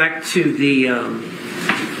take you back to the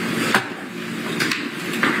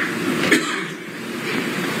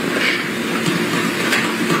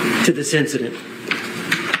to this incident.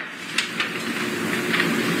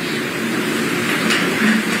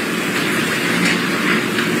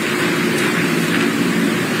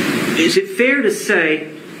 Is it fair to say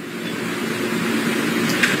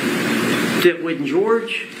that when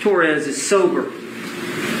Jorge Torres is sober,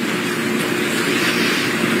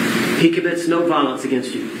 he commits no violence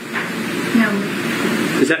against you? No.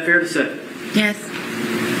 Is that fair to say? Yes.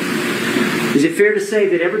 Is it fair to say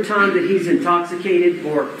that every time that he's intoxicated,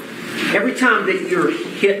 or every time that you're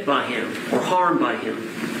hit by him or harmed by him,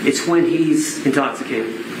 it's when he's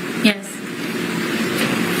intoxicated? Yes.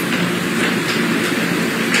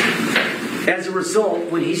 As a result,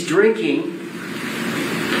 when he's drinking,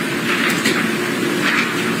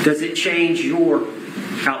 Does it change your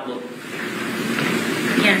outlook?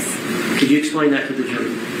 Yes. Could you explain that to the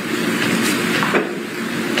jury?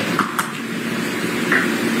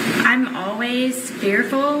 I'm always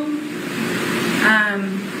fearful,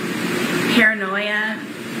 paranoia.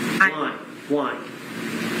 Why?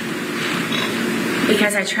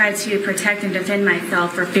 Because I try to protect and defend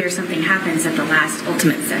myself for fear something happens at the last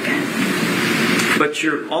ultimate second. But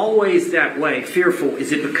you're always that way, fearful.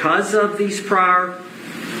 Is it because of these prior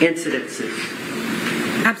incidences?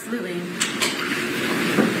 Absolutely.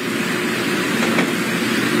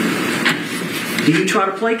 Do you try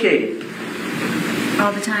to placate it?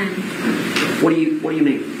 All the time. What do you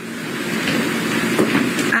mean?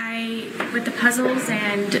 With the puzzles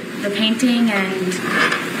and the painting and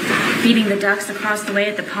feeding the ducks across the way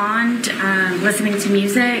at the pond, listening to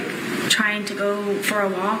music, trying to go for a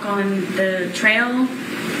walk on the trail,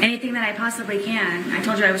 anything that I possibly can. I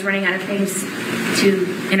told you I was running out of things to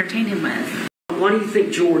entertain him with. Why do you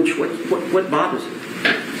think George, what bothers him?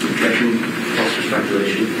 Objection, calls for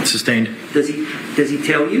speculation. Sustained. Does he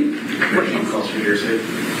tell you? Objection, calls for hearsay.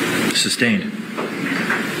 Sustained.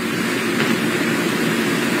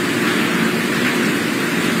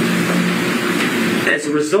 As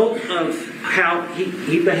a result of how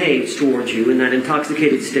he behaves towards you in that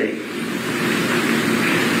intoxicated state,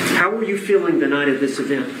 how were you feeling the night of this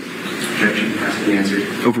event? Objection, has been answered.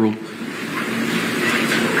 Overruled.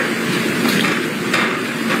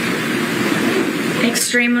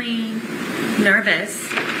 Extremely nervous,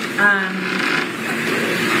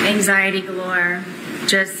 anxiety galore,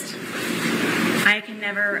 just, I can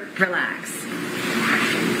never relax.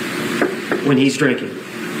 When he's drinking?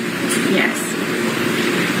 Yes.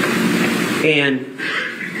 And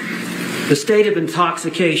the state of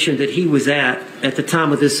intoxication that he was at the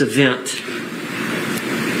time of this event,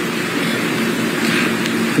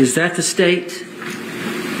 is that the state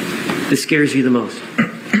that scares you the most?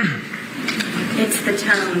 It's the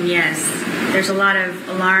tone, yes. There's a lot of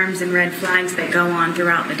alarms and red flags that go on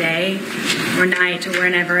throughout the day or night or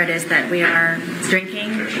whenever it is that we are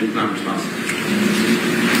drinking. Objection, non-responsive.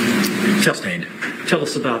 Sustained. Tell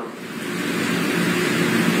us about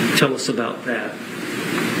that.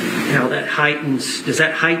 How that heightens, does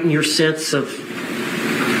that heighten your sense of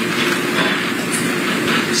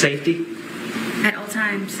safety? At all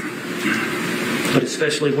times. But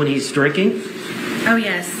especially when he's drinking? Oh,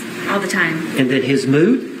 yes. All the time. And then his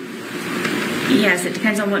mood? Yes, it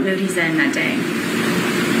depends on what mood he's in that day.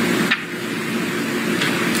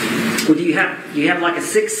 Well, do you have like a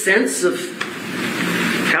sixth sense of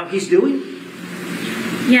how he's doing?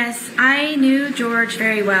 Yes, I knew George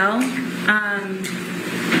very well.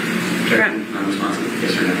 Objection, non-responsive.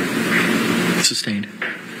 Yes or no? Sustained.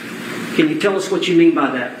 Can you tell us what you mean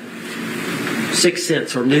by that? Sixth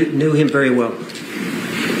sense, or knew him very well?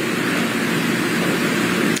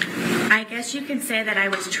 I guess you can say that I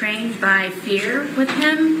was trained by fear with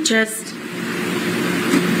him. Just,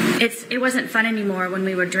 it wasn't fun anymore when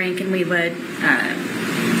we would drink and we would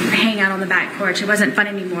hang out on the back porch. It wasn't fun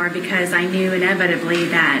anymore because I knew inevitably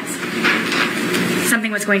that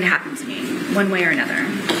something was going to happen to me, one way or another.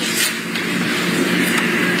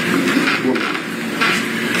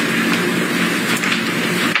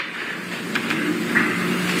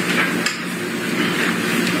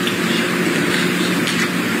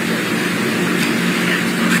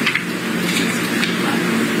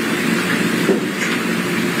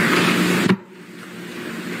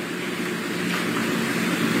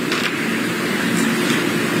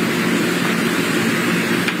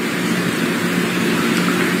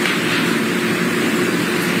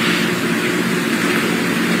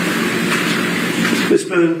 Miss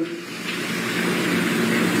Boone,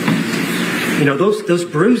 you know, those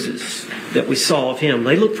bruises that we saw of him,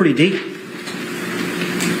 they look pretty deep.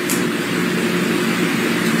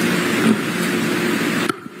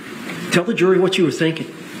 Tell the jury what you were thinking.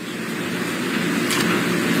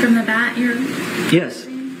 From the bat, Yes.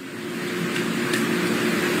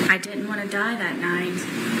 I didn't want to die that night.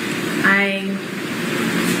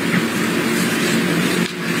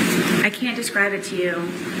 I can't describe it to you.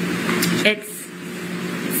 It's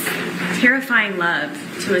terrifying love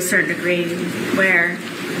to a certain degree, where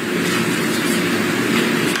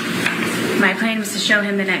my plan was to show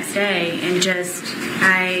him the next day, and just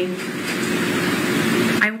I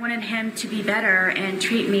wanted him to be better and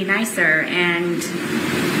treat me nicer and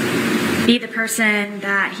be the person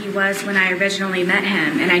that he was when I originally met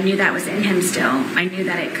him. And I knew that was in him still. I knew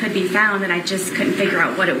that it could be found, and I just couldn't figure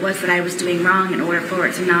out what it was that I was doing wrong in order for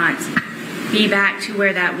it to not be back to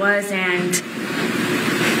where that was. And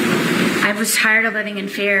I was tired of living in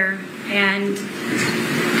fear and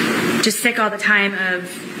just sick all the time of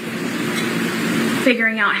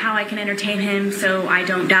figuring out how I can entertain him so I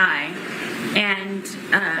don't die, and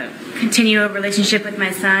continue a relationship with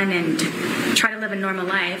my son and try to live a normal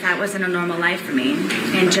life. That wasn't a normal life for me,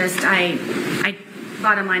 and just I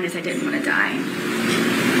bottom line is I didn't want to die.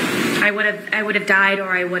 I would have died, or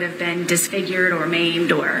I would have been disfigured or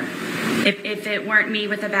maimed, or if it weren't me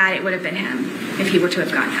with the bat, it would have been him if he were to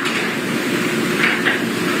have gotten out.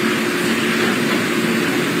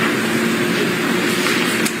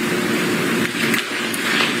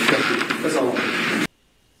 That's all.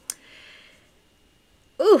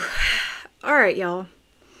 Ooh. All right, y'all.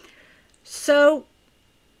 So,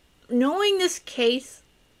 knowing this case,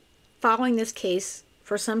 following this case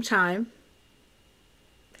for some time,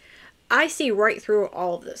 I see right through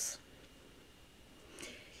all of this.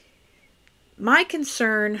 My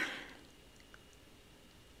concern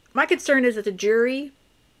is that the jury,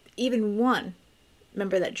 even one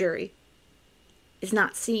member of that jury, is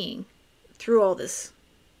not seeing through all this.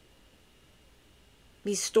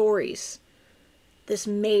 These stories, this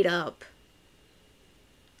made up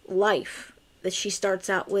life that she starts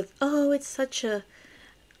out with. Oh, it's such a,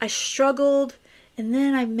 I struggled, and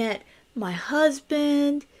then I met my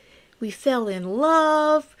husband, we fell in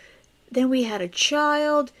love, then we had a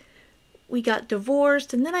child, we got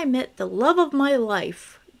divorced, and then I met the love of my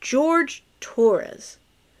life, Jorge Torres.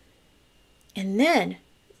 And then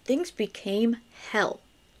things became hell,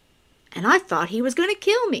 and I thought he was going to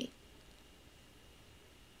kill me.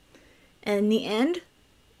 And in the end,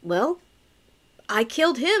 well, I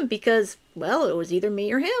killed him because, well, it was either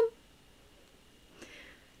me or him.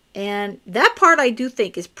 And that part I do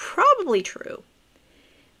think is probably true.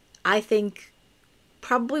 I think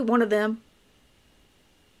probably one of them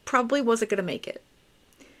probably wasn't going to make it.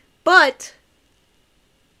 But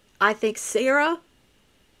I think Sarah,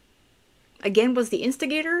 again, was the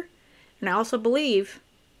instigator. And I also believe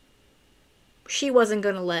she wasn't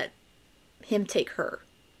going to let him take her.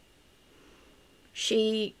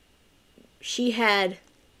 She had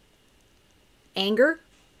anger.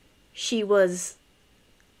 She was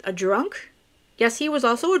a drunk. Yes, he was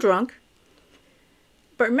also a drunk.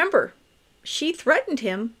 But remember, she threatened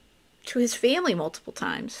him to his family multiple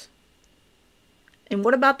times. And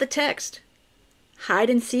what about the text? Hide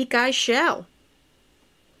and seek I shall.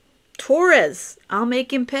 Torres, I'll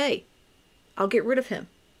make him pay. I'll get rid of him.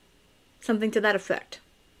 Something to that effect.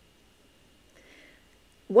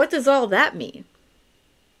 What does all that mean?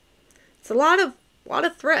 It's a lot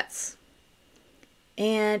of threats.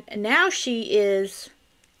 And now she is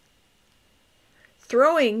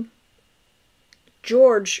throwing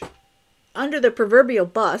George under the proverbial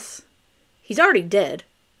bus. He's already dead.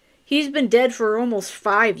 He's been dead for almost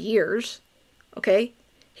 5 years. Okay?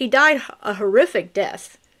 He died a horrific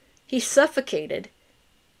death. He suffocated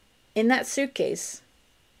in that suitcase.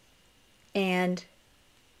 And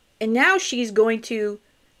now she's going to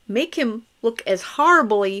make him look as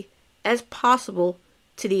horribly as possible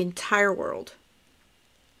to the entire world.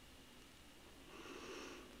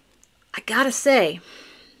 I gotta say,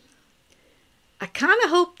 I kind of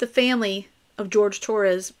hope the family of Jorge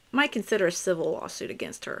Torres might consider a civil lawsuit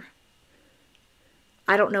against her.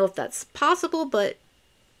 I don't know if that's possible, but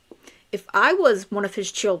if I was one of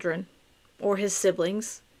his children or his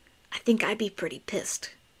siblings, I think I'd be pretty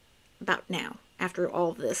pissed about now, after all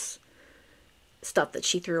of this stuff that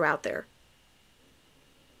she threw out there.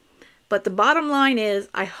 But the bottom line is,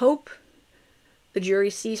 I hope the jury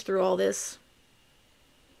sees through all this.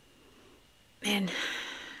 And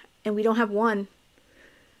we don't have one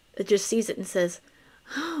that just sees it and says,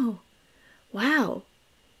 oh, wow,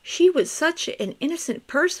 she was such an innocent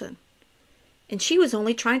person. And she was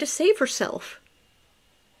only trying to save herself.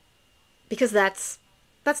 Because that's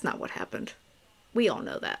not what happened. We all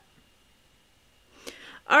know that.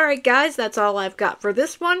 Alright guys, that's all I've got for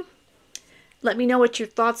this one. Let me know what your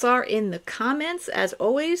thoughts are in the comments, as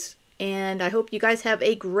always. And I hope you guys have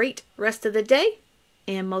a great rest of the day.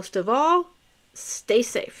 And most of all, stay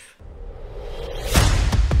safe.